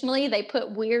intentionally. They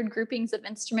put weird groupings of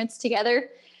instruments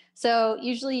together. So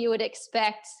usually you would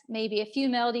expect maybe a few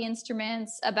melody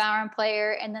instruments, a bowron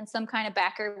player, and then some kind of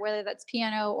backer, whether that's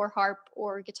piano or harp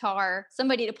or guitar,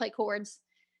 somebody to play chords.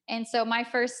 And so my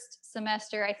first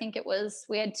semester, I think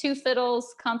we had 2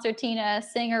 fiddles, concertina,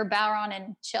 singer, bowron,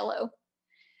 and cello.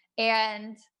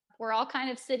 And we're all kind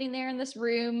of sitting there in this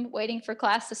room waiting for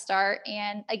class to start.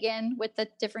 And again, with the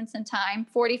difference in time,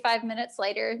 45 minutes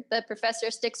later, the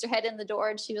professor sticks her head in the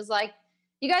door and she was like,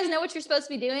 you guys know what you're supposed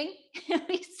to be doing? And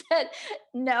we said,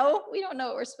 no, we don't know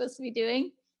what we're supposed to be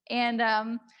doing.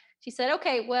 And she said,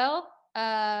 okay, well,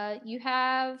 you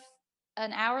have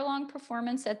an hour-long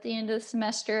performance at the end of the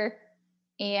semester,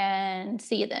 and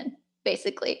see you then,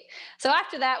 basically. So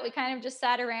after that, we kind of just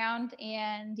sat around,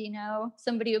 and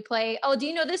somebody would play, oh, do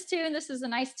you know this tune? This is a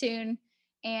nice tune.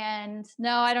 And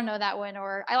no, I don't know that one,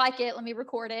 or I like it, let me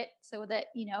record it, so that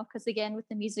because again, with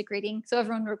the music reading, so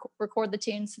everyone would record the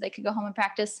tune so they could go home and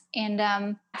practice.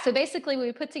 And so basically we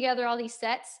would put together all these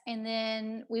sets, and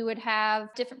then we would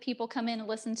have different people come in and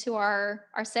listen to our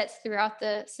sets throughout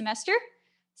the semester.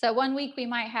 So one week we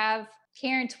might have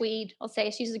Karen Tweed, I'll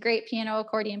say, she's a great piano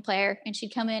accordion player, and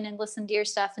she'd come in and listen to your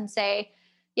stuff and say,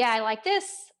 yeah, I like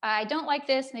this, I don't like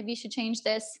this, maybe you should change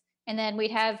this. And then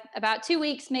we'd have about 2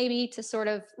 weeks maybe to sort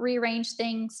of rearrange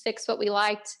things, fix what we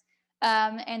liked.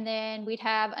 And then we'd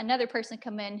have another person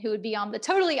come in who would be on the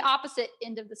totally opposite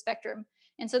end of the spectrum.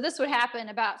 And so this would happen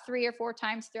about 3 or 4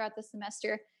 times throughout the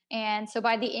semester. And so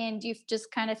by the end, you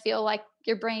just kind of feel like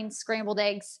your brain's scrambled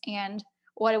eggs and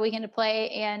what are we going to play?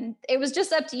 And it was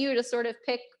just up to you to sort of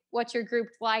pick what your group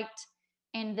liked,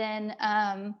 and then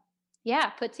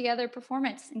put together a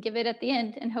performance and give it at the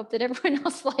end and hope that everyone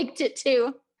else liked it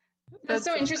too. That's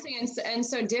so interesting and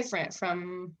so different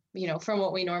from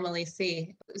what we normally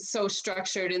see. So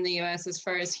structured in the US as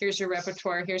far as here's your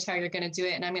repertoire, here's how you're going to do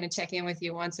it, and I'm going to check in with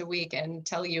you once a week and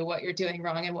tell you what you're doing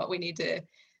wrong and what we need to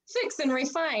fix and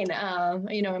refine,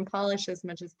 and polish as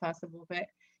much as possible. But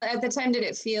at the time, did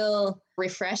it feel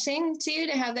refreshing to you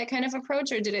to have that kind of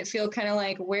approach, or did it feel kind of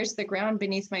like, where's the ground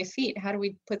beneath my feet? How do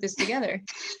we put this together?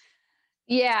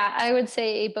 Yeah, I would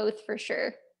say both for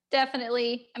sure.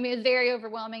 Definitely. I mean, it was very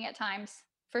overwhelming at times,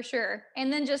 for sure.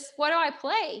 And then just, what do I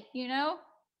play?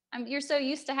 You're so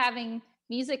used to having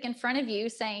music in front of you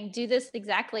saying, do this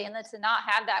exactly. And then to not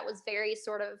have that was very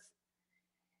sort of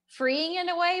freeing in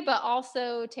a way, but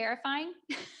also terrifying.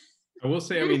 I will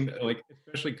say, I mean, like,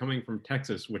 especially coming from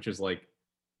Texas, which is like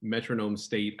metronome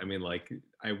state. I mean, like,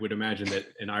 I would imagine that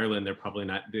in Ireland,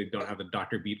 they don't have the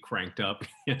Dr. Beat cranked up.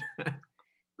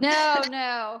 No,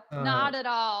 no, Uh, not at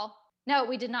all. No,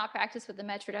 we did not practice with the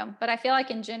metronome, but I feel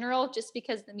like in general, just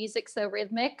because the music's so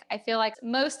rhythmic, I feel like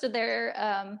most of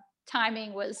their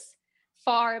timing was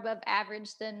far above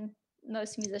average than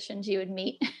most musicians you would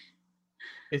meet.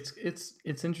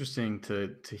 it's interesting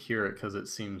to hear it because it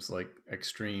seems like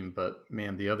extreme, but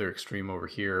man, the other extreme over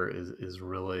here is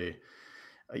really,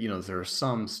 there are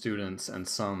some students and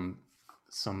some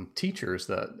teachers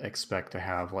that expect to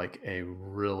have like a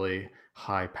really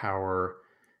high power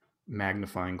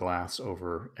magnifying glass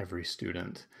over every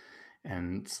student.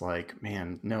 And it's like,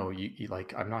 man, no, you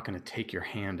like, I'm not going to take your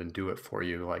hand and do it for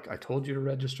you. Like, I told you to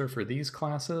register for these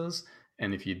classes,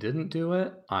 and if you didn't do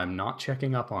it, I'm not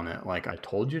checking up on it. Like, I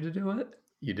told you to do it,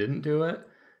 you didn't do it,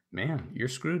 man, you're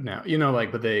screwed now.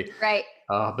 Like, but they, Right.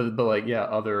 but like, yeah,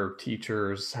 other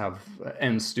teachers have,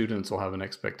 and students will have an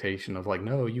expectation of like,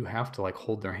 no, you have to like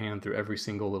hold their hand through every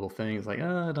single little thing. It's like,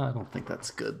 no, I don't think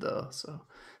that's good though. So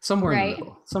somewhere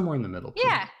in the middle,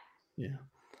 Yeah. Yeah.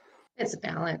 It's a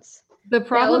balance. The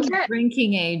problem look with at-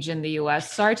 drinking age in the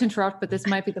US, sorry to interrupt, but this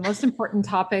might be the most important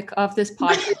topic of this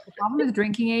podcast. The problem with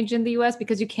drinking age in the US,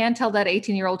 because you can't tell that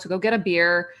 18-year-old to go get a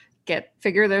beer,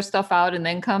 figure their stuff out, and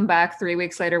then come back 3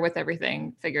 weeks later with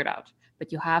everything figured out.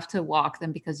 But you have to walk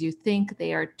them because you think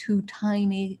they are too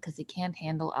tiny because they can't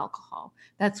handle alcohol.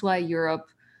 That's why Europe,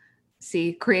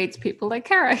 creates people like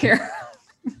Cara here.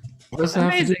 What does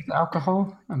that have to do with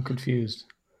alcohol? I'm confused.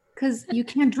 Because you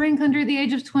can't drink under the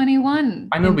age of 21.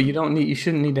 I know, but you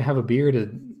shouldn't need to have a beer to,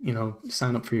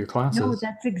 sign up for your classes. No,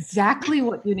 that's exactly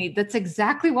what you need. That's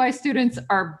exactly why students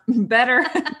are better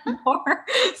and more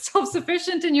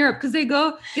self-sufficient in Europe, because they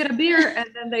go get a beer and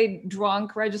then they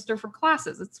drunk register for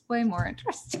classes. It's way more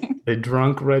interesting. They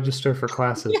drunk register for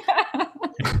classes. Yeah.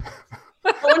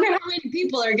 I wonder how many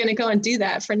people are going to go and do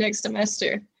that for next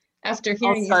semester after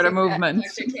hearing start you a say movement.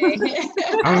 that, Dr.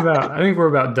 K. I think we're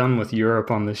about done with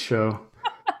Europe on this show.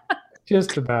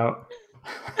 Just about.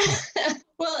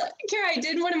 Well, Cara, I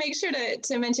did want to make sure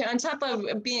to mention, on top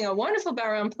of being a wonderful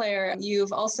Bowron player,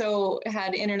 you've also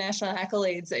had international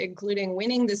accolades, including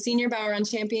winning the Senior Bowron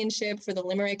Championship for the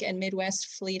Limerick and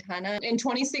Midwest Fleet Hannah in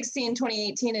 2016,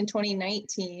 2018, and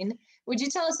 2019. Would you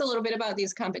tell us a little bit about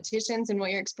these competitions and what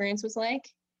your experience was like?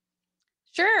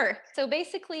 Sure. So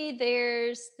basically,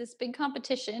 there's this big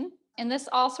competition, and this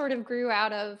all sort of grew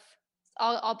out of,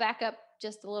 I'll back up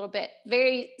just a little bit.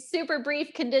 Very super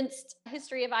brief, condensed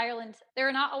history of Ireland. They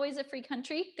were not always a free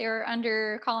country. They were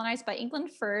under colonized by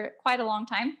England for quite a long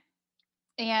time.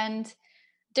 And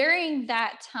during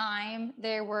that time,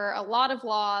 there were a lot of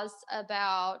laws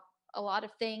about a lot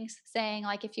of things saying,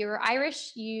 like, if you were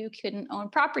Irish, you couldn't own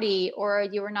property, or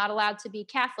you were not allowed to be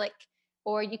Catholic,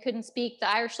 or you couldn't speak the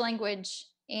Irish language,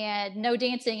 and no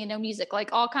dancing and no music,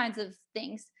 like all kinds of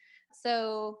things.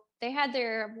 So they had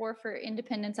their war for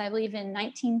independence, I believe, in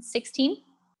 1916.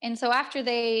 And so after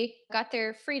they got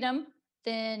their freedom,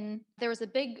 then there was a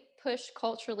big push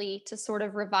culturally to sort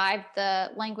of revive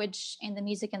the language and the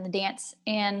music and the dance,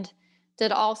 and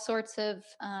did all sorts of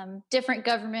different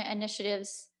government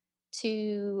initiatives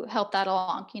to help that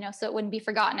along, so it wouldn't be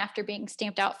forgotten after being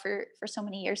stamped out for so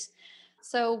many years.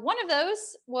 So one of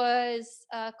those was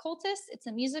Cultus. It's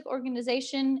a music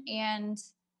organization, and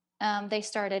they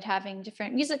started having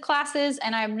different music classes.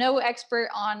 And I'm no expert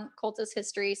on Cultus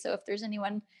history, so if there's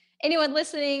anyone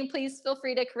listening, please feel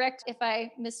free to correct if I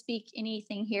misspeak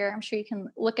anything here. I'm sure you can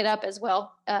look it up as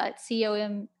well. It's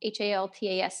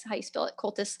COMHALTAS, how you spell it,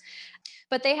 Cultus.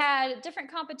 But they had different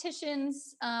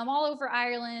competitions all over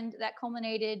Ireland that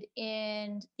culminated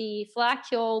in the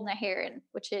Fleadh na hÉireann,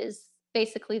 which is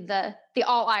basically the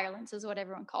All Irelands is what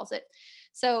everyone calls it.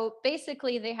 So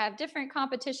basically they have different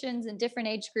competitions and different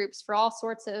age groups for all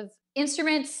sorts of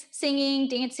instruments, singing,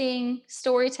 dancing,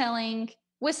 storytelling,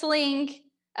 whistling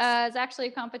is actually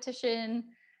a competition,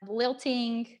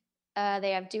 lilting.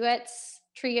 They have duets,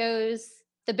 trios.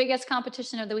 The biggest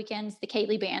competition of the weekend is the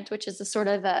Cayley Band, which is a sort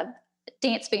of a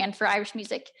dance band for Irish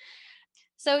music.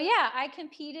 So yeah, I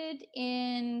competed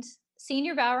in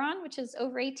Senior Bowron, which is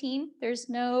over 18. There's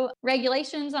no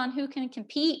regulations on who can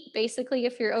compete. Basically,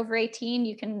 if you're over 18,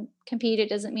 you can compete. It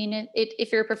doesn't mean it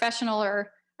if you're a professional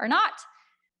or not.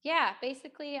 Yeah,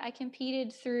 basically, I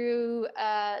competed through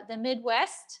the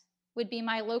Midwest, would be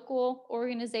my local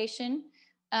organization.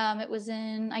 It was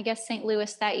in, I guess, St.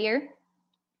 Louis that year.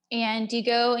 And you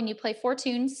go and you play 4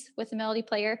 tunes with a melody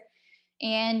player.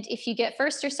 And if you get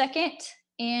first or second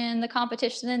in the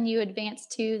competition, then you advance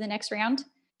to the next round.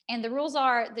 And the rules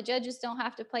are the judges don't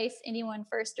have to place anyone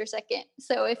first or second.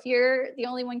 So if you're the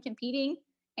only one competing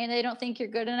and they don't think you're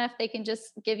good enough, they can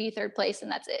just give you third place and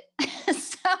that's it.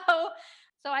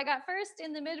 So I got first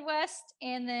in the Midwest.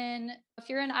 And then if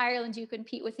you're in Ireland, you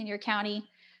compete within your county.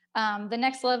 The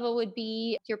next level would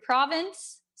be your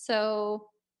province. So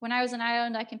when I was in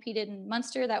Ireland, I competed in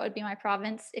Munster. That would be my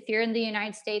province. If you're in the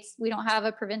United States, we don't have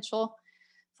a provincial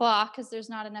flaw because there's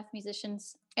not enough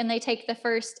musicians. And they take the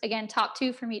first, again, top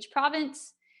 2 from each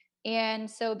province. And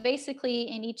so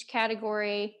basically in each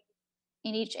category,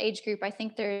 in each age group, I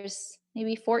think there's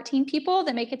maybe 14 people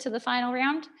that make it to the final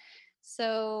round.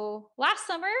 So last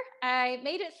summer, I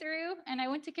made it through and I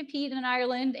went to compete in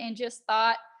Ireland and just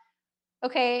thought,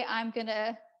 okay, I'm going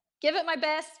to give it my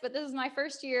best, but this is my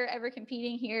first year ever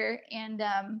competing here. And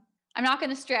I'm not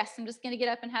going to stress. I'm just going to get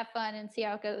up and have fun and see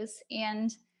how it goes.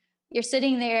 And you're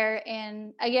sitting there.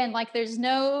 And again, like there's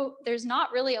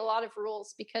not really a lot of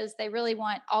rules because they really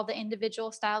want all the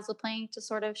individual styles of playing to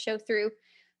sort of show through.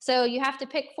 So you have to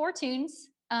pick 4 tunes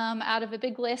out of a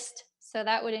big list. So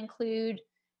that would include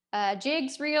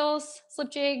jigs, reels,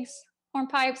 slip jigs,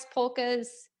 hornpipes,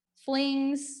 polkas,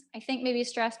 flings. I think maybe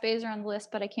strathspeys are on the list,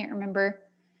 but I can't remember.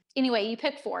 Anyway, you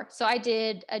pick 4. So I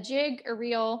did a jig, a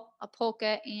reel, a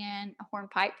polka, and a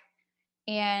hornpipe.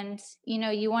 And,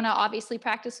 you want to obviously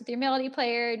practice with your melody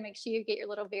player and make sure you get your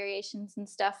little variations and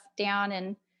stuff down.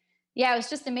 And yeah, it was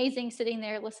just amazing sitting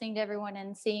there listening to everyone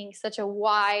and seeing such a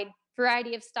wide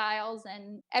variety of styles.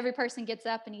 And every person gets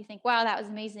up and you think, wow, that was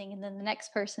amazing. And then the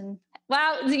next person,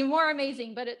 wow, it was even more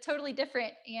amazing, but it's totally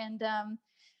different. And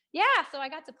so I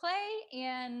got to play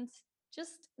and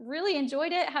just really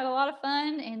enjoyed it, had a lot of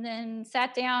fun, and then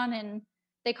sat down and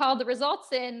they called the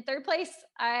results in third place.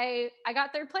 I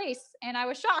got third place and I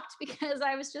was shocked because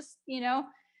I was just,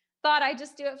 thought I'd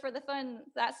just do it for the fun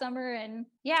that summer. And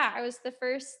yeah, I was the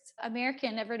first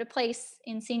American ever to place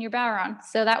in senior Boweron.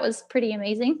 So that was pretty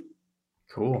amazing.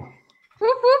 Cool.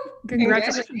 Whoop, whoop.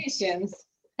 Congratulations.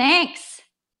 Thanks.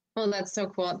 Well, that's so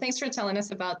cool. Thanks for telling us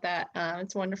about that.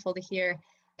 It's wonderful to hear.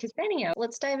 Ksenia,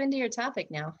 let's dive into your topic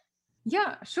now.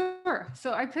 Yeah, sure.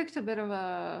 So I picked a bit of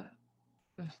a,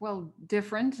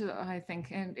 different, I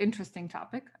think, and interesting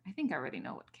topic. I think I already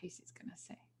know what Casey's going to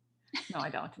say. No, I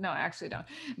don't. No, I actually don't.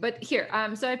 But here,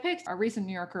 so I picked a recent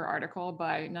New Yorker article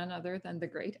by none other than the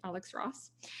great Alex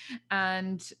Ross.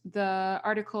 And the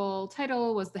article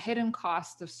title was The Hidden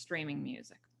Cost of Streaming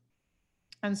Music.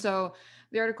 And so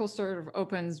the article sort of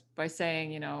opens by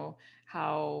saying,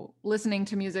 how listening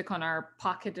to music on our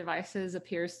pocket devices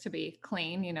appears to be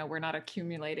clean. We're not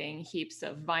accumulating heaps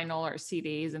of vinyl or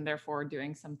CDs and therefore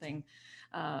doing something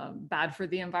bad for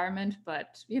the environment,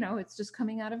 but it's just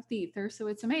coming out of the ether, so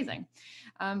it's amazing.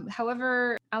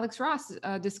 However, Alex Ross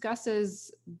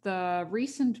discusses the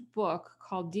recent book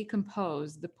called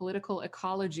Decompose, The Political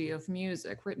Ecology of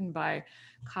Music, written by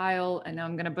Kyle, and now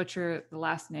I'm going to butcher the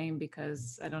last name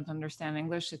because I don't understand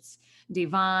English. It's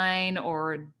Devine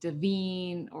or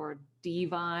Devine or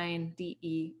Devine,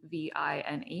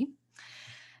 Devine.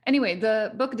 Anyway,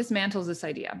 the book dismantles this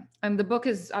idea. And the book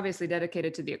is obviously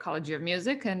dedicated to the ecology of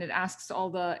music, and it asks all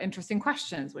the interesting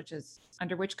questions, which is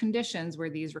under which conditions were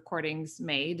these recordings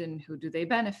made and who do they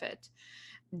benefit?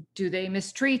 Do they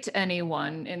mistreat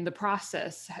anyone in the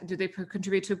process? Do they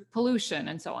contribute to pollution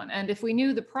and so on? And if we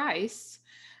knew the price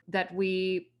that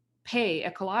we pay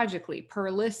ecologically per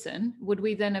listen, would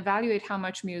we then evaluate how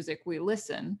much music we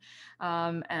listen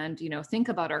and think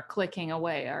about our clicking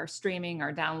away, our streaming,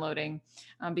 our downloading,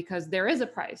 because there is a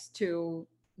price to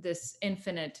this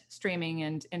infinite streaming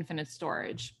and infinite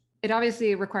storage. It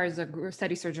obviously requires a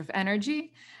steady surge of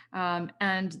energy.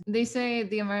 And they say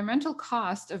the environmental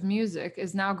cost of music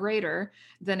is now greater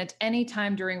than at any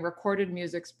time during recorded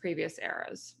music's previous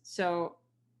eras. So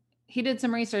he did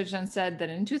some research and said that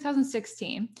in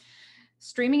 2016,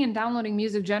 streaming and downloading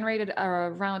music generated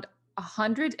around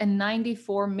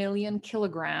 194 million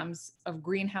kilograms of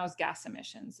greenhouse gas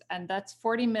emissions. And that's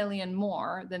 40 million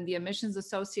more than the emissions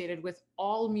associated with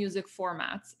all music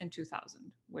formats in 2000,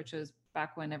 which is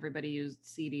back when everybody used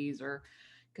CDs or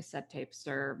cassette tapes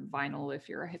or vinyl if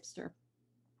you're a hipster.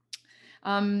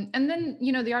 And then,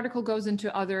 the article goes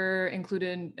into other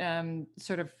included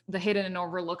sort of the hidden and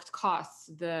overlooked costs,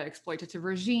 the exploitative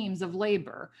regimes of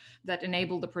labor that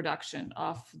enable the production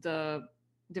of the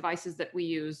devices that we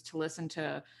use to listen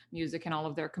to music and all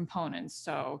of their components.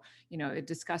 So, it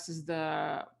discusses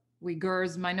the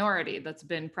Uyghurs minority that's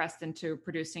been pressed into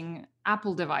producing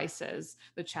Apple devices,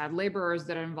 the child laborers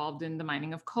that are involved in the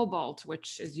mining of cobalt,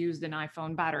 which is used in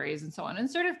iPhone batteries and so on, and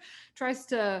sort of tries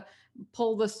to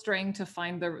pull the string to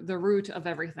find the root of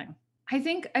everything.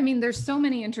 I mean, there's so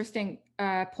many interesting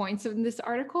points in this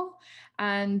article.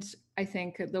 And I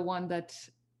think the one that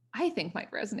I think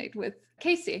might resonate with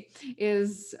Casey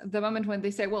is the moment when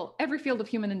they say, well, every field of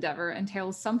human endeavor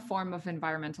entails some form of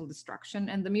environmental destruction,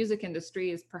 and the music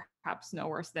industry is perhaps no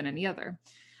worse than any other.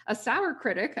 A sour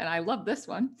critic, and I love this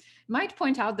one, might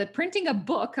point out that printing a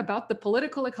book about the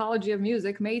political ecology of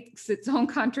music makes its own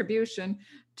contribution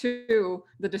to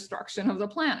the destruction of the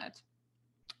planet.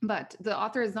 But the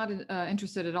author is not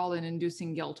interested at all in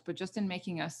inducing guilt, but just in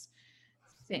making us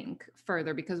think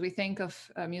further, because we think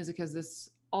of music as this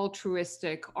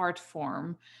altruistic art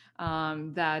form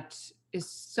that is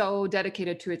so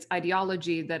dedicated to its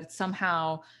ideology that it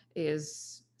somehow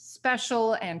is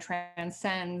special and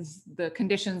transcends the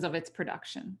conditions of its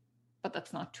production. But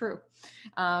that's not true.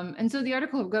 And so the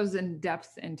article goes in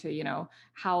depth into, you know,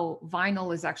 how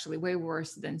vinyl is actually way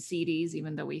worse than CDs,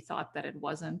 even though we thought that it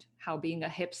wasn't. How being a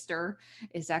hipster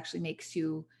is actually makes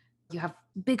you have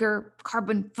bigger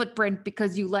carbon footprint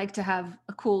because you like to have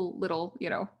a cool little, you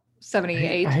know,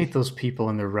 78. I hate those people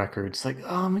and their records. Like,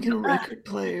 oh, I'm gonna get a record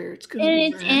player. It's gonna And be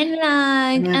it's great.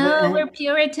 analog. Oh, we're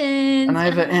Puritans. And I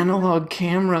have an analog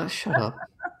camera. Shut up.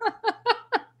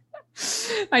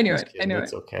 I knew Just it. I kidding. knew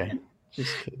It's it. okay.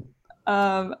 Just kidding.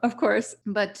 Of course,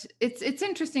 but it's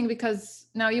interesting because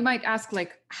now you might ask,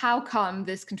 like, how come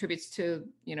this contributes to,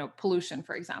 you know, pollution,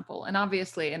 for example? And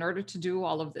obviously, in order to do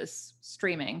all of this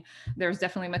streaming, there's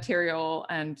definitely material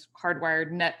and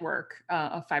hardwired network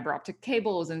of fiber optic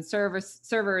cables and servers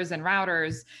and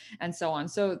routers and so on.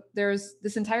 So there's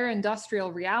this entire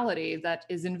industrial reality that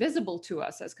is invisible to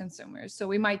us as consumers. So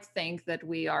we might think that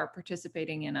we are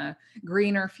participating in a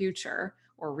greener future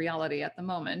or reality at the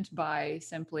moment by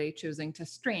simply choosing to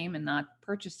stream and not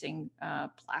purchasing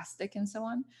plastic and so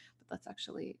on. But that's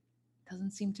actually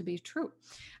doesn't seem to be true.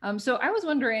 So I was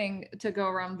wondering to go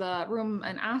around the room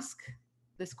and ask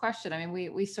this question. I mean,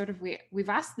 we've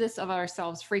asked this of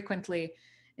ourselves frequently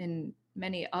in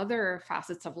many other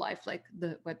facets of life, like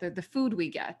whether the food we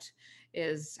get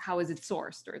is, how is it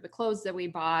sourced, or the clothes that we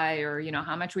buy, or, you know,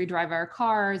 how much we drive our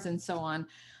cars and so on.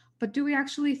 But do we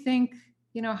actually think,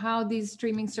 you know, how these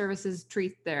streaming services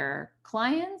treat their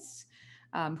clients,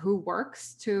 who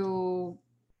works to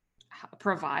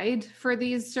provide for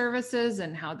these services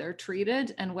and how they're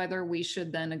treated, and whether we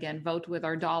should then again vote with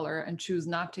our dollar and choose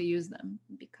not to use them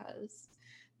because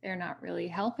they're not really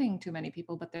helping too many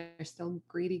people, but they're still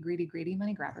greedy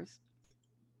money grabbers.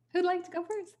 Who'd like to go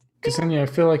first? Ksenia, I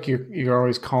feel like you're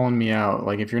always calling me out.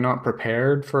 Like, if you're not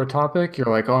prepared for a topic, you're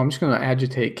like, oh, I'm just going to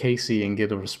agitate Casey and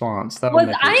get a response.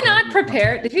 Was I not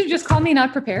prepared? Did you just call me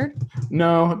not prepared?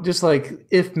 No, just like,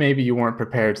 if maybe you weren't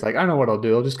prepared, it's like, I know what I'll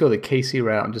do. I'll just go the Casey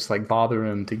route and just like bother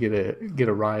him to get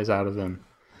a rise out of him.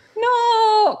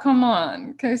 No, come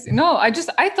on, Casey. No, I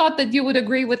thought that you would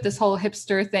agree with this whole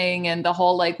hipster thing and the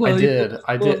whole, like, well,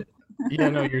 I did. Yeah,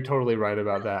 no, you're totally right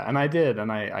about that. And I did.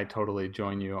 And I totally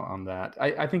join you on that.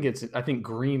 I think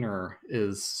greener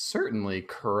is certainly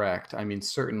correct. I mean,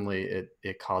 certainly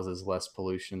it causes less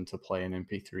pollution to play an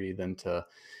MP3 than to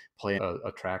play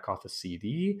a track off a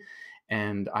CD.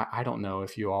 And I don't know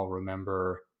if you all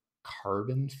remember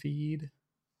Carbon Feed,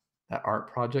 that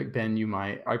art project. Ben, you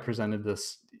might. I presented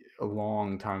this a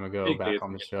long time ago back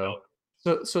on the show.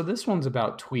 So this one's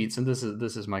about tweets, and this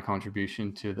is my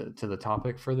contribution to the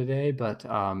topic for the day. But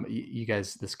you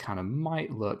guys, this kind of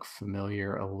might look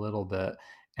familiar a little bit,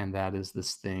 and that is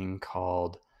this thing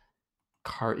called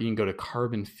you can go to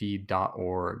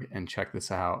carbonfeed.org and check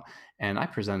this out. And I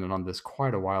presented on this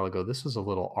quite a while ago. This was a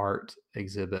little art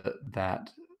exhibit that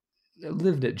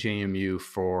lived at JMU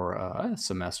for a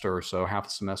semester or so, half a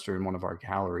semester in one of our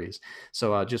galleries.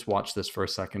 So just watch this for a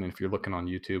second. And if you're looking on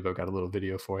YouTube, I've got a little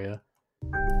video for you.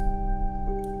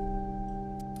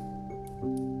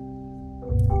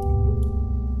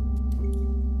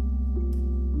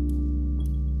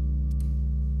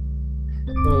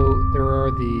 So there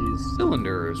are these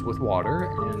cylinders with water,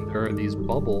 and there are these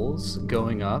bubbles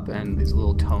going up, and these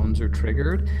little tones are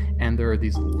triggered, and there are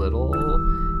these little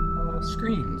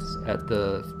screens at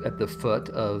the foot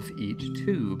of each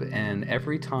tube, and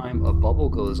every time a bubble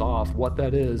goes off, what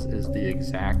that is the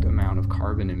exact amount of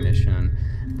carbon emission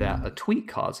that a tweet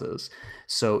causes.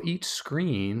 So each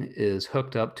screen is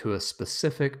hooked up to a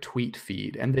specific tweet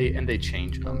feed, and they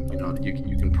change them. You know,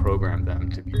 you can program them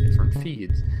to be different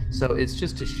feeds. So it's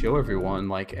just to show everyone,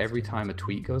 like, every time a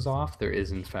tweet goes off, there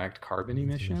is in fact carbon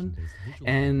emission.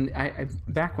 And I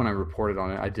back when I reported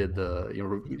on it, I did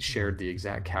shared the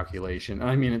exact calculation population.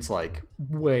 I mean, it's like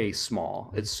way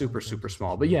small. It's super, super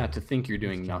small. But yeah, to think you're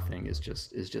doing nothing is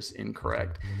just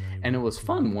incorrect. And it was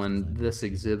fun when this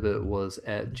exhibit was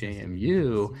at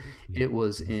JMU. It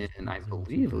was in, I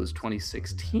believe it was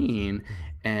 2016.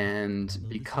 And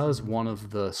because one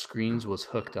of the screens was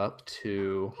hooked up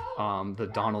to the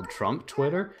Donald Trump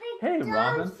Twitter. Hey,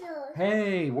 Robin.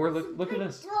 Hey, look at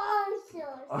this.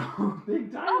 Oh,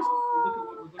 big dinosaurs. Look at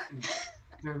what we're looking at.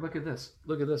 Here, look at this.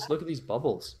 Look at this. Look at these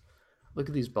bubbles. Look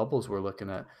at these bubbles we're looking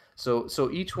at. So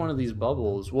each one of these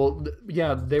bubbles, well,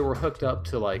 yeah, they were hooked up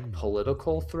to like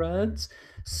political threads.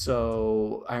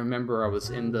 So I remember I was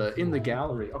in the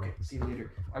gallery. Okay, see you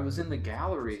later. I was in the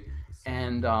gallery,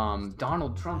 and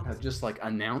Donald Trump had just like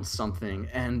announced something,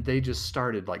 and they just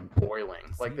started like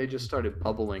boiling, like they just started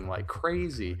bubbling like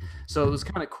crazy. So it was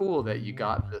kind of cool that you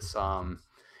got this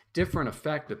different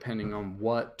effect depending on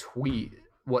what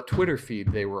Twitter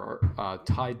feed they were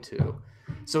tied to.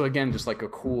 So again, just like a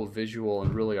cool visual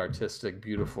and really artistic,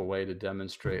 beautiful way to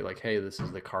demonstrate like, hey, this is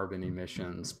the carbon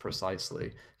emissions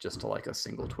precisely just to like a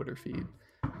single Twitter feed.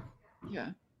 Yeah,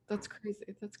 that's crazy.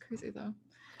 That's crazy though.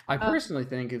 I personally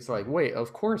think it's like, wait,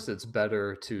 of course it's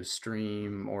better to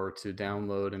stream or to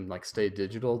download and like stay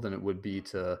digital than it would be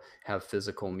to have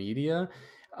physical media.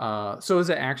 So is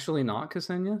it actually not,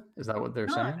 Ksenia? Is that what they're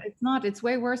saying? It's not. It's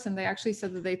way worse. And they actually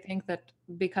said that they think that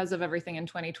because of everything in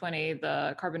 2020,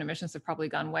 the carbon emissions have probably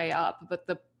gone way up. But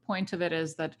the point of it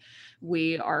is that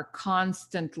we are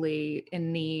constantly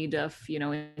in need of,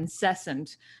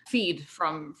 incessant feed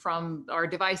from our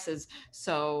devices.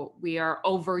 So we are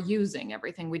overusing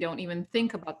everything. We don't even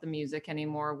think about the music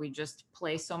anymore. We just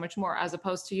play so much more, as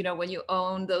opposed to, when you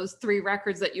own those 3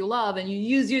 records that you love and you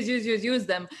use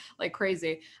them like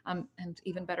crazy. And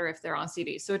even better if they're on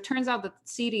CDs. So it turns out that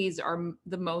CDs are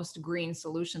the most green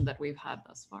solution that we've had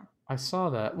thus far. I saw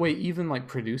that. Wait, even like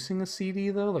producing a CD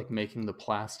though, like making the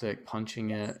plastic,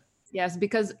 punching it. Yes,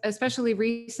 because especially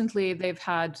recently they've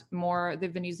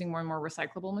been using more and more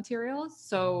recyclable materials.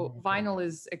 So vinyl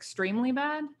is extremely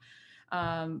bad.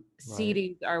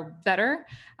 CDs are better,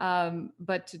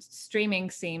 but streaming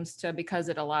seems to, because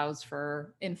it allows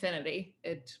for infinity,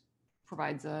 it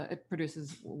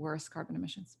produces worse carbon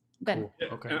emissions. Ben. Cool.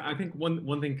 Okay. I think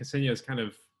one thing Ksenia has kind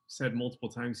of said multiple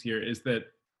times here is that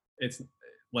it's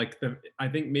like I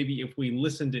think maybe if we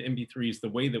listen to MP3s the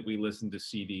way that we listen to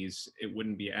CDs, it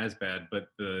wouldn't be as bad. But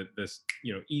this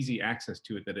easy access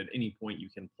to it, that at any point you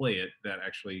can play it, that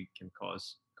actually can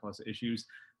cause issues.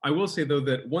 I will say though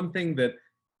that one thing that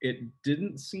it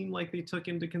didn't seem like they took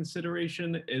into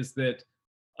consideration is that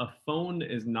a phone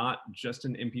is not just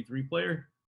an MP3 player.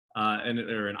 Or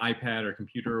an iPad or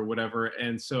computer or whatever.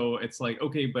 And so it's like,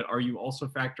 okay, but are you also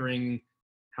factoring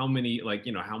how many,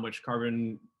 how much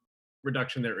carbon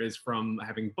reduction there is from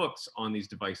having books on these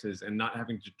devices and not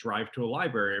having to drive to a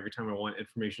library every time I want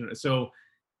information? So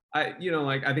I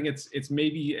think it's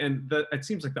maybe, and it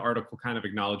seems like the article kind of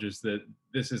acknowledges that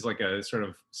this is like a sort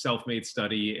of self-made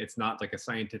study. It's not like a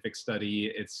scientific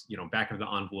study. It's, back of the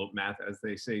envelope math, as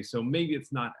they say. So maybe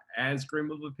it's not as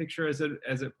grim of a picture as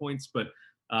it points, but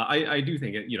I do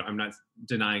think it, I'm not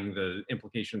denying the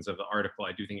implications of the article.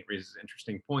 I do think it raises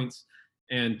interesting points.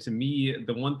 And to me,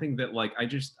 the one thing that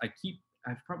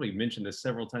I've probably mentioned this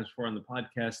several times before on the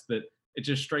podcast, that it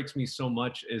just strikes me so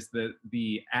much is that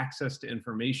the access to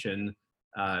information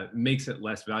makes it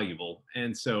less valuable.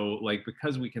 And so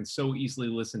because we can so easily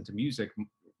listen to music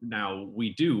now,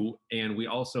 we do, and we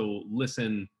also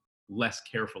listen less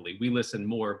carefully. We listen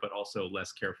more, but also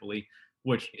less carefully,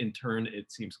 which in turn,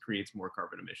 it seems creates more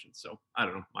carbon emissions. So I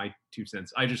don't know, my 2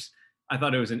 cents. I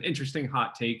thought it was an interesting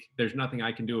hot take. There's nothing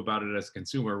I can do about it as a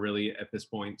consumer really at this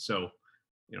point. So,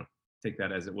 take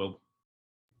that as it will.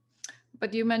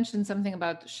 But you mentioned something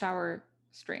about shower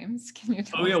streams. Can you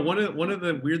tell us? Yeah, one of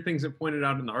the weird things that pointed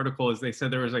out in the article is they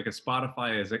said there was like a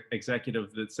Spotify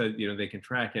executive that said, they can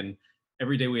track, and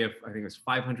every day we have, I think it's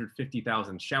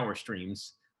 550,000 shower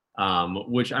streams.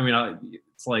 Which,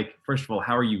 it's like, first of all,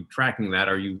 how are you tracking that?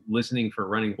 Are you listening for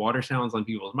running water sounds on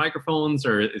people's microphones,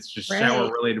 or it's just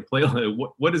shower related playlist?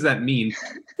 What does that mean?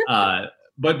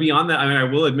 But beyond that, I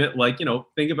will admit,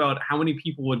 think about how many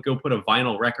people would go put a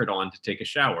vinyl record on to take a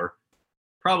shower.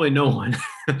 Probably no one.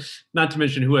 Not to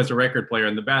mention who has a record player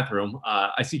in the bathroom.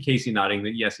 I see Casey nodding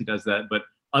that yes, he does that. But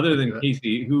other than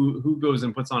Casey, who goes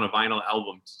and puts on a vinyl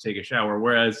album to take a shower?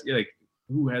 Whereas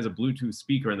who has a Bluetooth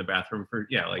speaker in the bathroom for,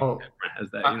 has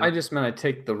that. I just meant I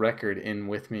take the record in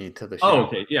with me to the shower. Oh,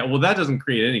 okay. Yeah. Well, that doesn't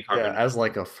create any carbon. Yeah, as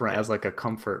like a friend, as like a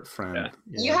comfort friend.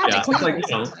 You have to clean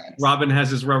Robin has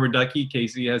his rubber ducky.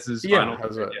 Casey has his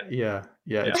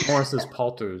It's Morris's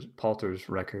Palter's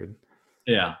record.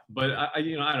 Yeah, but I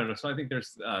don't know. So I think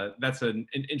there's that's an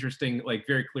interesting, like,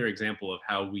 very clear example of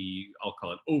how I'll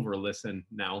call it over listen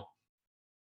now.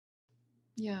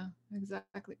 Yeah,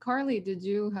 exactly. Carly, did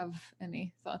you have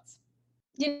any thoughts?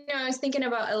 I was thinking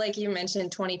about, like you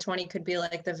mentioned, 2020 could be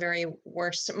like the very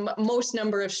worst, most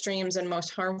number of streams and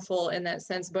most harmful in that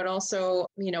sense. But also,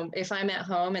 if I'm at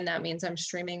home and that means I'm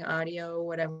streaming audio,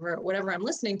 whatever I'm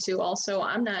listening to, also,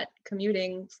 I'm not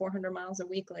commuting 400 miles a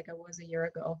week like I was a year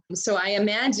ago. So I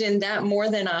imagine that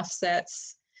more than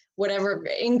offsets whatever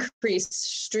increased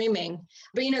streaming.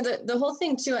 But the whole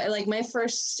thing too, like my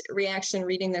first reaction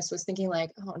reading this was thinking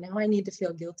like, oh, now I need to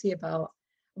feel guilty about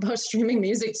streaming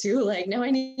music too. Like now I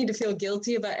need to feel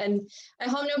guilty about, and I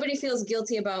hope nobody feels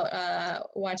guilty about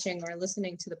watching or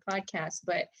listening to the podcast.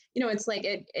 But it's like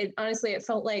it honestly, it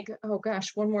felt like, oh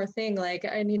gosh, one more thing. Like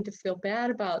I need to feel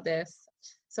bad about this.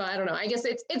 So I don't know. I guess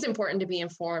it's important to be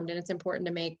informed, and it's important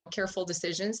to make careful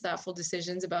decisions, thoughtful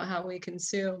decisions about how we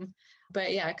consume.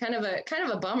 But yeah, kind of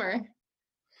a bummer.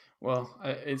 Well,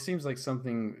 it seems like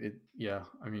something. Yeah.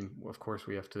 I mean, of course,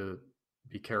 we have to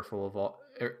be careful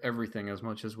of everything as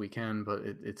much as we can, but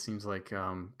it seems like,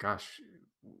 gosh,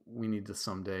 we need to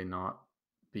someday not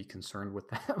be concerned with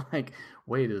that. Like,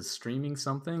 wait, is streaming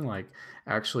something like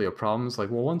actually a problem? It's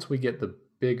like, well, once we get the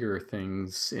bigger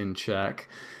things in check,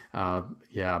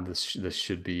 yeah, this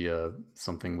should be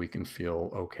something we can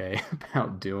feel okay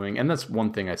about doing. And that's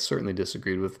one thing I certainly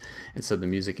disagreed with. It said the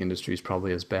music industry is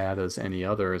probably as bad as any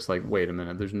other. It's like, wait a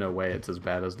minute, there's no way it's as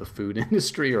bad as the food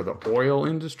industry or the oil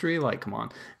industry. Like, come on,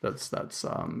 that's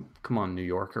come on, New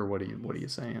Yorker, what are you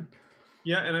saying?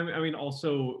 Yeah, and I mean,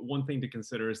 also one thing to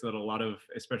consider is that a lot of,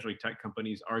 especially tech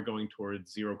companies, are going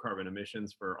towards zero carbon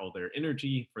emissions for all their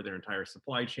energy, for their entire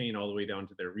supply chain, all the way down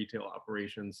to their retail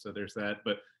operations. So there's that.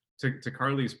 But to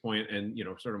Carly's point, and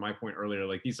sort of my point earlier,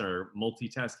 like these are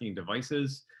multitasking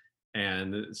devices.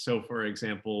 And so, for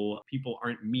example, people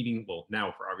aren't meeting, well,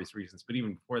 now for obvious reasons, but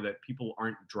even before that, people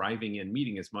aren't driving and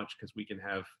meeting as much because we can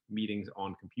have meetings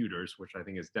on computers, which I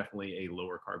think is definitely a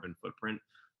lower carbon footprint.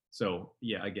 So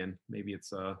yeah, again, maybe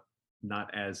it's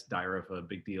not as dire of a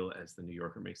big deal as the New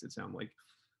Yorker makes it sound like.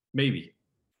 Maybe.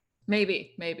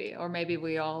 Or maybe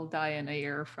we all die in a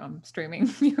year from streaming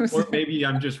music. Or maybe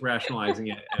I'm just rationalizing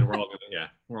it, and we're all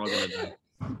gonna die.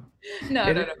 No,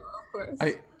 of course.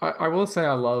 I will say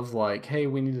I love, like, hey,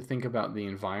 we need to think about the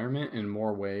environment in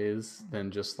more ways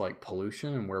than just like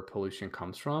pollution and where pollution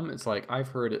comes from. It's like I've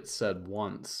heard it said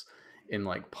once in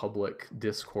like public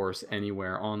discourse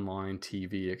anywhere, online,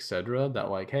 TV, etc., that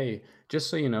like, hey, just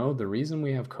so you know, the reason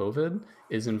we have COVID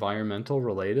is environmental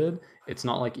related. It's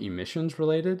not like emissions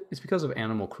related. It's because of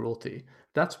animal cruelty.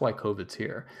 That's why COVID's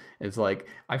here. It's like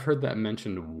I've heard that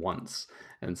mentioned once.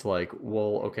 And it's like,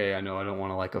 well, okay, I know I don't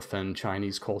want to like offend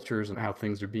Chinese cultures and how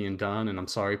things are being done. And I'm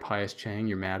sorry, Pius Chang,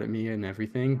 you're mad at me and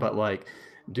everything. But like,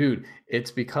 dude,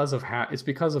 it's because of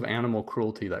animal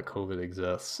cruelty that COVID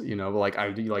exists. Like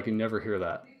you never hear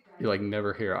that. You like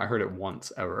never hear. I heard it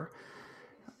once ever.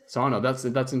 So I don't know.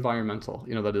 That's environmental.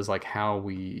 That is like how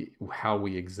we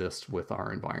exist with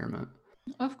our environment.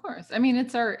 Of course. I mean,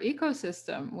 it's our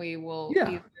ecosystem. We will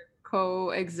either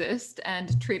coexist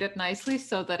and treat it nicely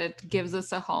so that it gives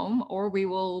us a home, or we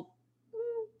will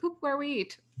poop where we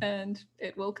eat and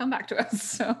it will come back to us.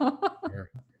 So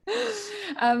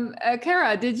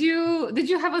Cara, did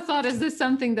you have a thought? Is this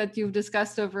something that you've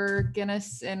discussed over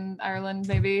Guinness in Ireland,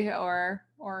 maybe, or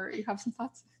you have some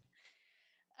thoughts?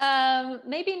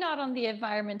 Maybe not on the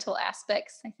environmental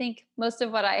aspects. I think most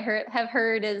of what I have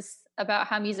heard is about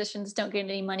how musicians don't get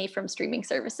any money from streaming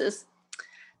services.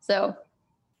 So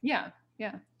yeah.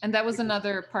 And that was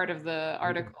another part of the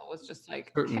article, was just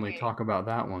like, certainly talk about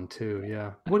that one too.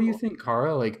 Yeah. What do you think,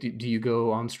 Cara? Like, do you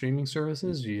go on streaming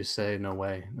services? Do you say no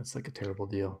way? That's like a terrible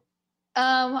deal.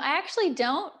 I actually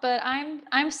don't, but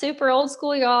I'm super old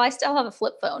school, y'all. I still have a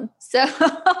flip phone. So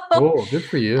cool, good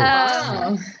for you.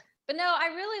 Wow. But no,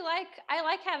 I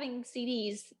like having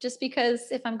CDs, just because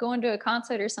if I'm going to a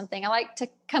concert or something, I like to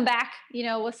come back,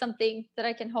 with something that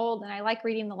I can hold, and I like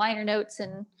reading the liner notes,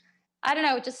 and I don't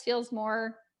know, it just feels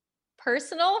more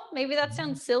personal. Maybe that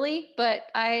sounds silly, but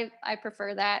I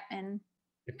prefer that. And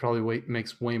it probably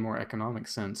makes way more economic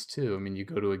sense too. I mean, you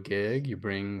go to a gig, you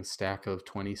bring a stack of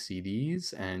 20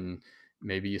 CDs, and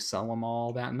maybe you sell them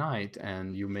all that night,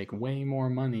 and you make way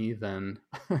more money than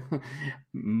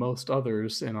most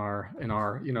others in our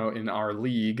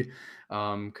league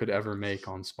could ever make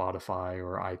on Spotify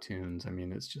or iTunes. I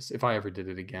mean, it's just, if I ever did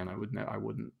it again, I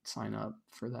wouldn't sign up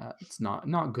for that. It's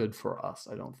not good for us.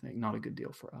 I don't think, not a good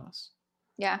deal for us.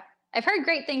 Yeah, I've heard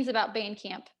great things about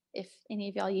Bandcamp. If any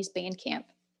of y'all use Bandcamp.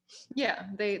 Yeah,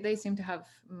 they seem to have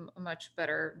a much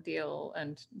better deal,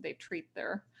 and they treat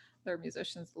their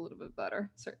musicians a little bit better,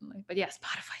 certainly. But yeah,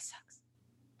 Spotify sucks.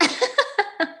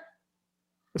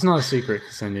 It's not a secret,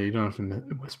 Ksenia. You don't have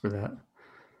to whisper that.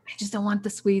 I just don't want the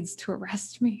Swedes to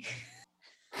arrest me.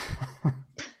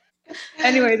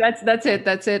 Anyway, that's it.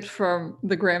 That's it from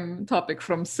the grim topic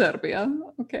from Serbia.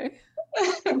 Okay.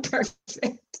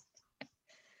 Perfect.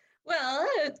 Well,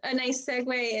 a nice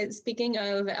segue is speaking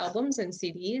of albums and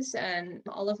CDs and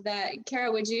all of that.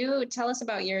 Cara, would you tell us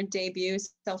about your debut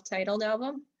self-titled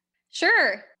album?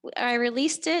 Sure. I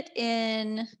released it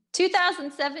in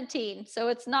 2017, so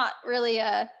it's not really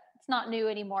it's not new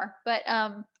anymore, but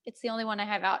it's the only one I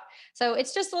have out. So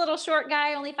it's just a little short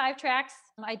guy, only 5 tracks.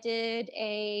 I did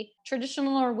a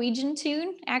traditional Norwegian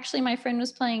tune. Actually, my friend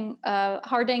was playing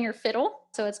Hardanger fiddle,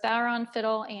 so it's Bowron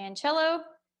fiddle and cello.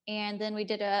 And then we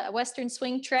did a Western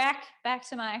swing track, back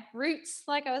to my roots,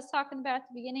 like I was talking about at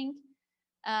the beginning.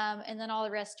 And then all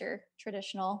the rest are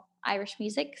traditional Irish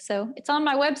music. So it's on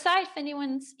my website if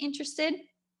anyone's interested.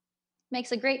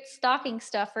 Makes a great stocking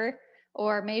stuffer,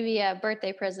 or maybe a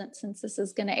birthday present, since this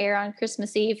is going to air on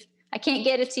Christmas Eve. I can't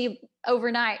get it to you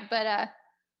overnight, but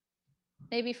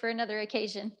maybe for another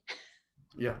occasion.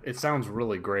 Yeah, it sounds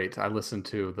really great. I listened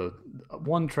to the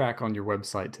one track on your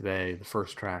website today, the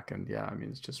first track, and yeah, I mean,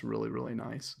 it's just really, really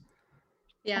nice.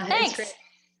 Yeah, Thanks. it's great.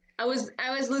 I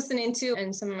was listening to,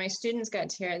 and some of my students got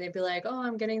to hear it. They'd be like, "Oh,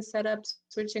 I'm getting set up,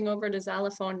 switching over to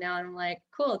xylophone now." And I'm like,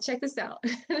 "Cool, check this out."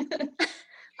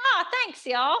 Thanks,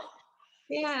 y'all.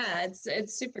 Yeah,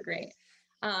 it's super great.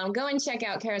 Go and check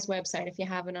out Cara's website if you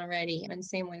haven't already, and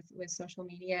same with social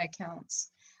media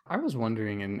accounts. I was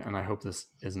wondering, and I hope this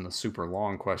isn't a super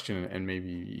long question, and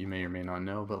maybe you may or may not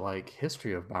know, but like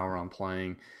history of Bowron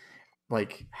playing,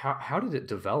 like how did it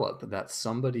develop that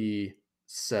somebody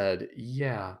said,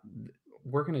 yeah,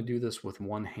 we're going to do this with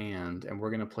one hand, and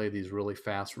we're going to play these really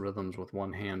fast rhythms with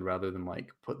one hand rather than like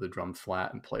put the drum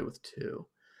flat and play with two?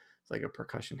 It's like a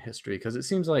percussion history, because it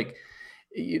seems like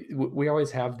we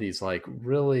always have these like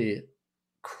really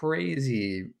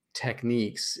crazy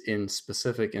techniques in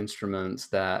specific instruments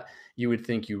that you would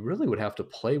think you really would have to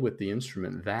play with the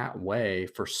instrument that way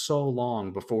for so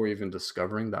long before even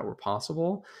discovering that were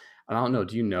possible. I don't know.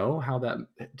 Do you know how that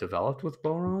developed with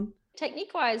Bowron?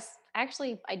 Technique wise,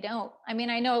 actually, I don't. I mean,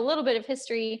 I know a little bit of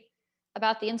history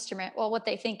about the instrument. Well, what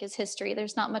they think is history.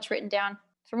 There's not much written down.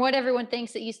 From what everyone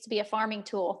thinks, it used to be a farming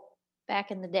tool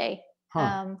back in the day.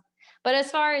 Huh. But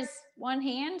as far as one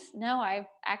hand, no, I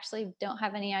actually don't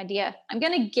have any idea. I'm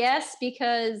going to guess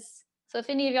because, so if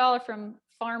any of y'all are from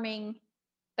farming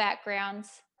backgrounds,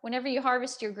 whenever you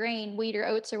harvest your grain, wheat or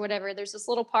oats or whatever, there's this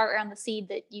little part around the seed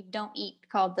that you don't eat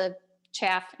called the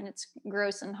chaff, and it's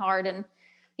gross and hard and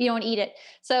you don't eat it.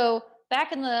 So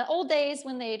back in the old days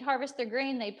when they'd harvest their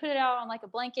grain, they'd put it out on like a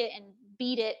blanket and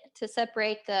beat it to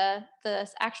separate the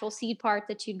actual seed part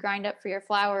that you'd grind up for your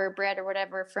flour or bread or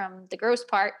whatever from the gross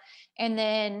part. And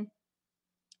then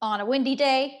on a windy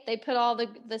day, they put all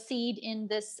the seed in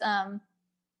this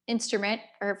instrument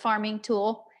or farming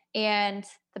tool and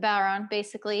the Bowron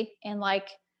basically, and like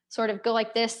sort of go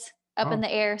like this up in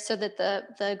the air so that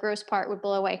the gross part would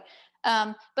blow away.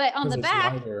 But on the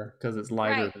back, because it's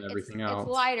lighter than everything else. It's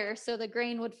lighter, so the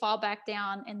grain would fall back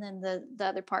down, and then the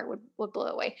other part would blow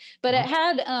away. But it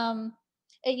had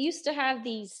it used to have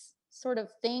these sort of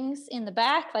things in the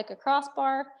back, like a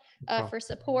crossbar for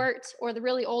support, or the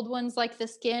really old ones like the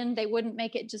skin. They wouldn't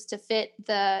make it just to fit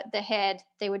the head.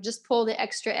 They would just pull the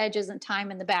extra edges and tie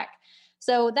them in the back.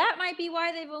 So that might be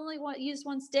why they've only used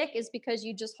one stick, is because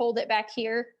you just hold it back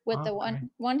here with the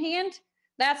one hand.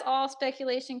 That's all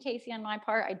speculation, Casey, on my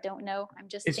part. I don't know. I'm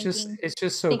just it's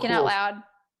just so thinking cool. out loud.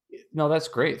 No, that's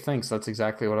great. Thanks. That's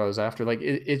exactly what I was after. Like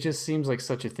it just seems like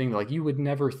such a thing. Like you would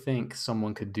never think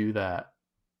someone could do that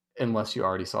unless you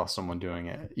already saw someone doing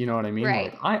it. You know what I mean?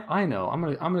 Right. Like I know I'm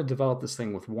gonna develop this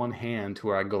thing with one hand to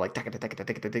where I go like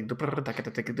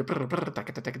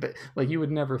like you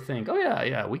would never think, oh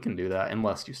yeah, we can do that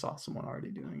unless you saw someone already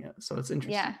doing it. So it's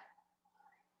interesting.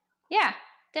 Yeah.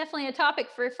 Definitely a topic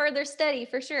for further study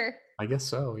for sure. I guess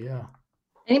so, yeah.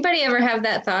 Anybody ever have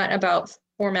that thought about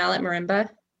four-mallet marimba?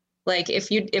 Like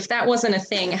if that wasn't a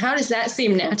thing, how does that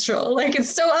seem natural? Like it's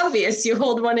so obvious you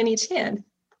hold one in each hand.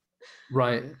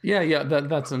 Right. Yeah.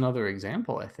 That's another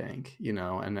example, I think, you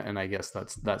know, and I guess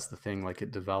that's the thing, like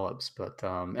it develops, but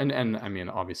and I mean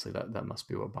obviously that must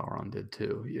be what Bowron did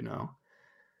too, you know.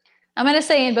 I'm gonna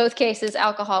say in both cases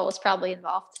alcohol was probably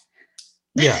involved.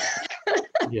 Yeah.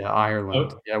 Yeah,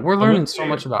 Ireland. Yeah, we're learning so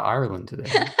much about Ireland today.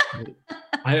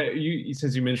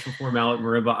 Since you mentioned four mallet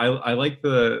marimba, I like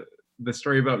the the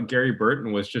story about Gary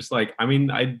Burton was just like, I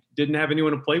mean, I didn't have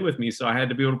anyone to play with me, so I had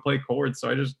to be able to play chords. So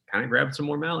I just kind of grabbed some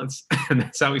more mallets, and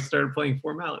that's how we started playing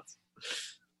 4 mallets.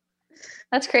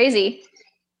 That's crazy.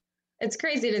 It's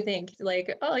crazy to think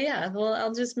like, oh yeah, well,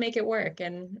 I'll just make it work.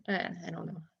 And I don't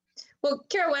know. Well,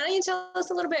 Cara, why don't you tell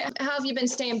us a little bit, how have you been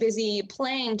staying busy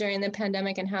playing during the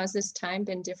pandemic, and how has this time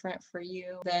been different for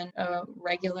you than a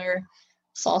regular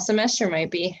fall semester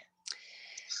might be?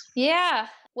 Yeah,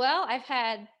 well, I've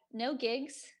had no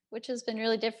gigs, which has been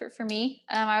really different for me.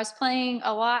 I was playing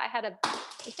a lot. I had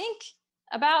I think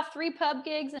about 3 pub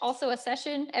gigs and also a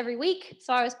session every week.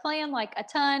 So I was playing like a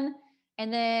ton.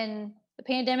 And then the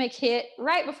pandemic hit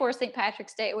right before St.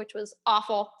 Patrick's Day, which was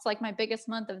awful. It's like my biggest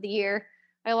month of the year.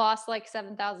 I lost like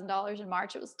 $7,000 in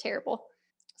March. It was terrible.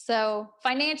 So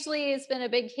financially, it's been a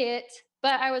big hit.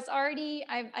 But I was already,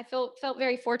 I felt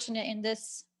very fortunate in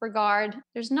this regard.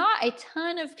 There's not a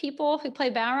ton of people who play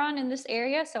Bowron in this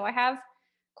area. So I have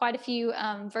quite a few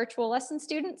virtual lesson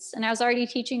students, and I was already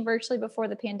teaching virtually before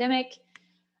the pandemic.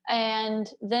 And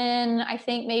then I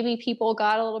think maybe people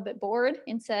got a little bit bored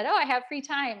and said, oh, I have free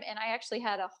time. And I actually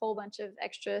had a whole bunch of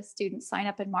extra students sign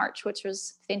up in March, which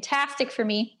was fantastic for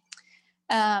me.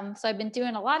 So I've been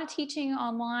doing a lot of teaching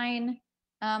online.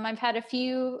 I've had a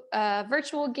few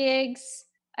virtual gigs.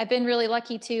 I've been really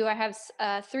lucky too. I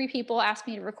have 3 people ask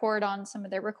me to record on some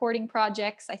of their recording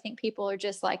projects. I think people are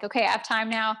just like, okay, I have time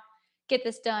now, get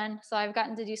this done. So I've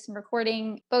gotten to do some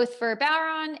recording both for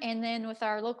Bowron and then with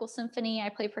our local symphony. I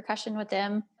play percussion with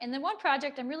them. And then one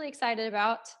project I'm really excited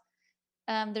about.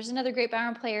 There's another great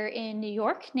Bowron player in New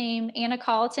York named Anna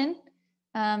Colleton.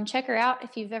 Check her out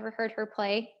if you've ever heard her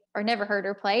play or never heard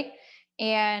her play.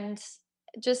 And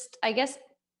just, I guess,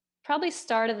 probably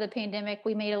start of the pandemic,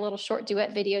 we made a little short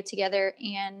duet video together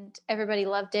and everybody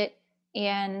loved it.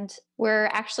 And we're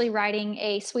actually writing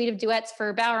a suite of duets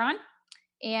for Bowron.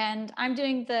 And I'm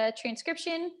doing the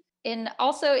transcription. And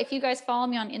also, if you guys follow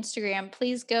me on Instagram,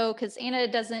 please go, because Anna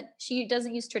doesn't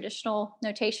use traditional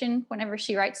notation whenever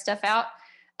she writes stuff out.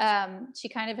 She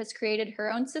kind of has created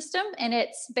her own system, and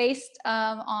it's based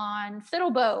on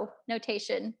fiddle bow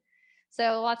notation.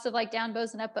 So lots of like down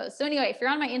bows and up bows. So anyway, if you're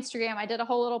on my Instagram, I did a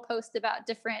whole little post about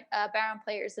different Bowron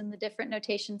players and the different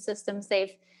notation systems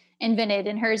they've invented,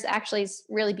 and hers actually is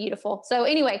really beautiful. So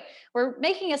anyway, we're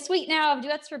making a suite now of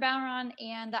duets for Bowron,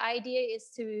 and the idea is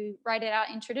to write it out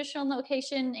in traditional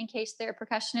notation in case there are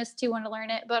percussionists who want to learn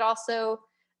it, but also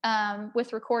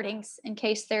with recordings in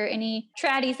case there are any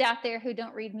traddies out there who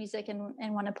don't read music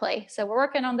and want to play. So we're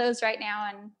working on those right now,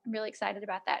 and I'm really excited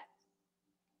about that.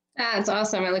 That's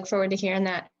awesome. I look forward to hearing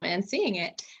that and seeing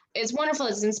it. It's wonderful.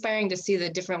 It's inspiring to see the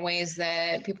different ways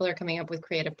that people are coming up with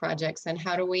creative projects, and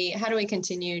how do we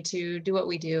continue to do what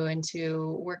we do and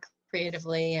to work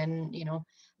creatively and,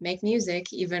 make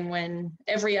music even when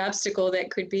every obstacle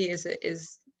that could be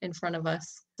is in front of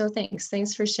us. So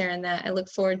thanks for sharing that. I look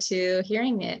forward to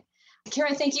hearing it.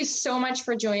 Cara, thank you so much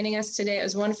for joining us today. It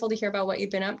was wonderful to hear about what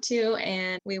you've been up to,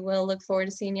 and we will look forward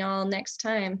to seeing y'all next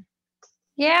time.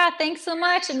 Yeah, thanks so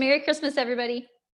much, and Merry Christmas, everybody.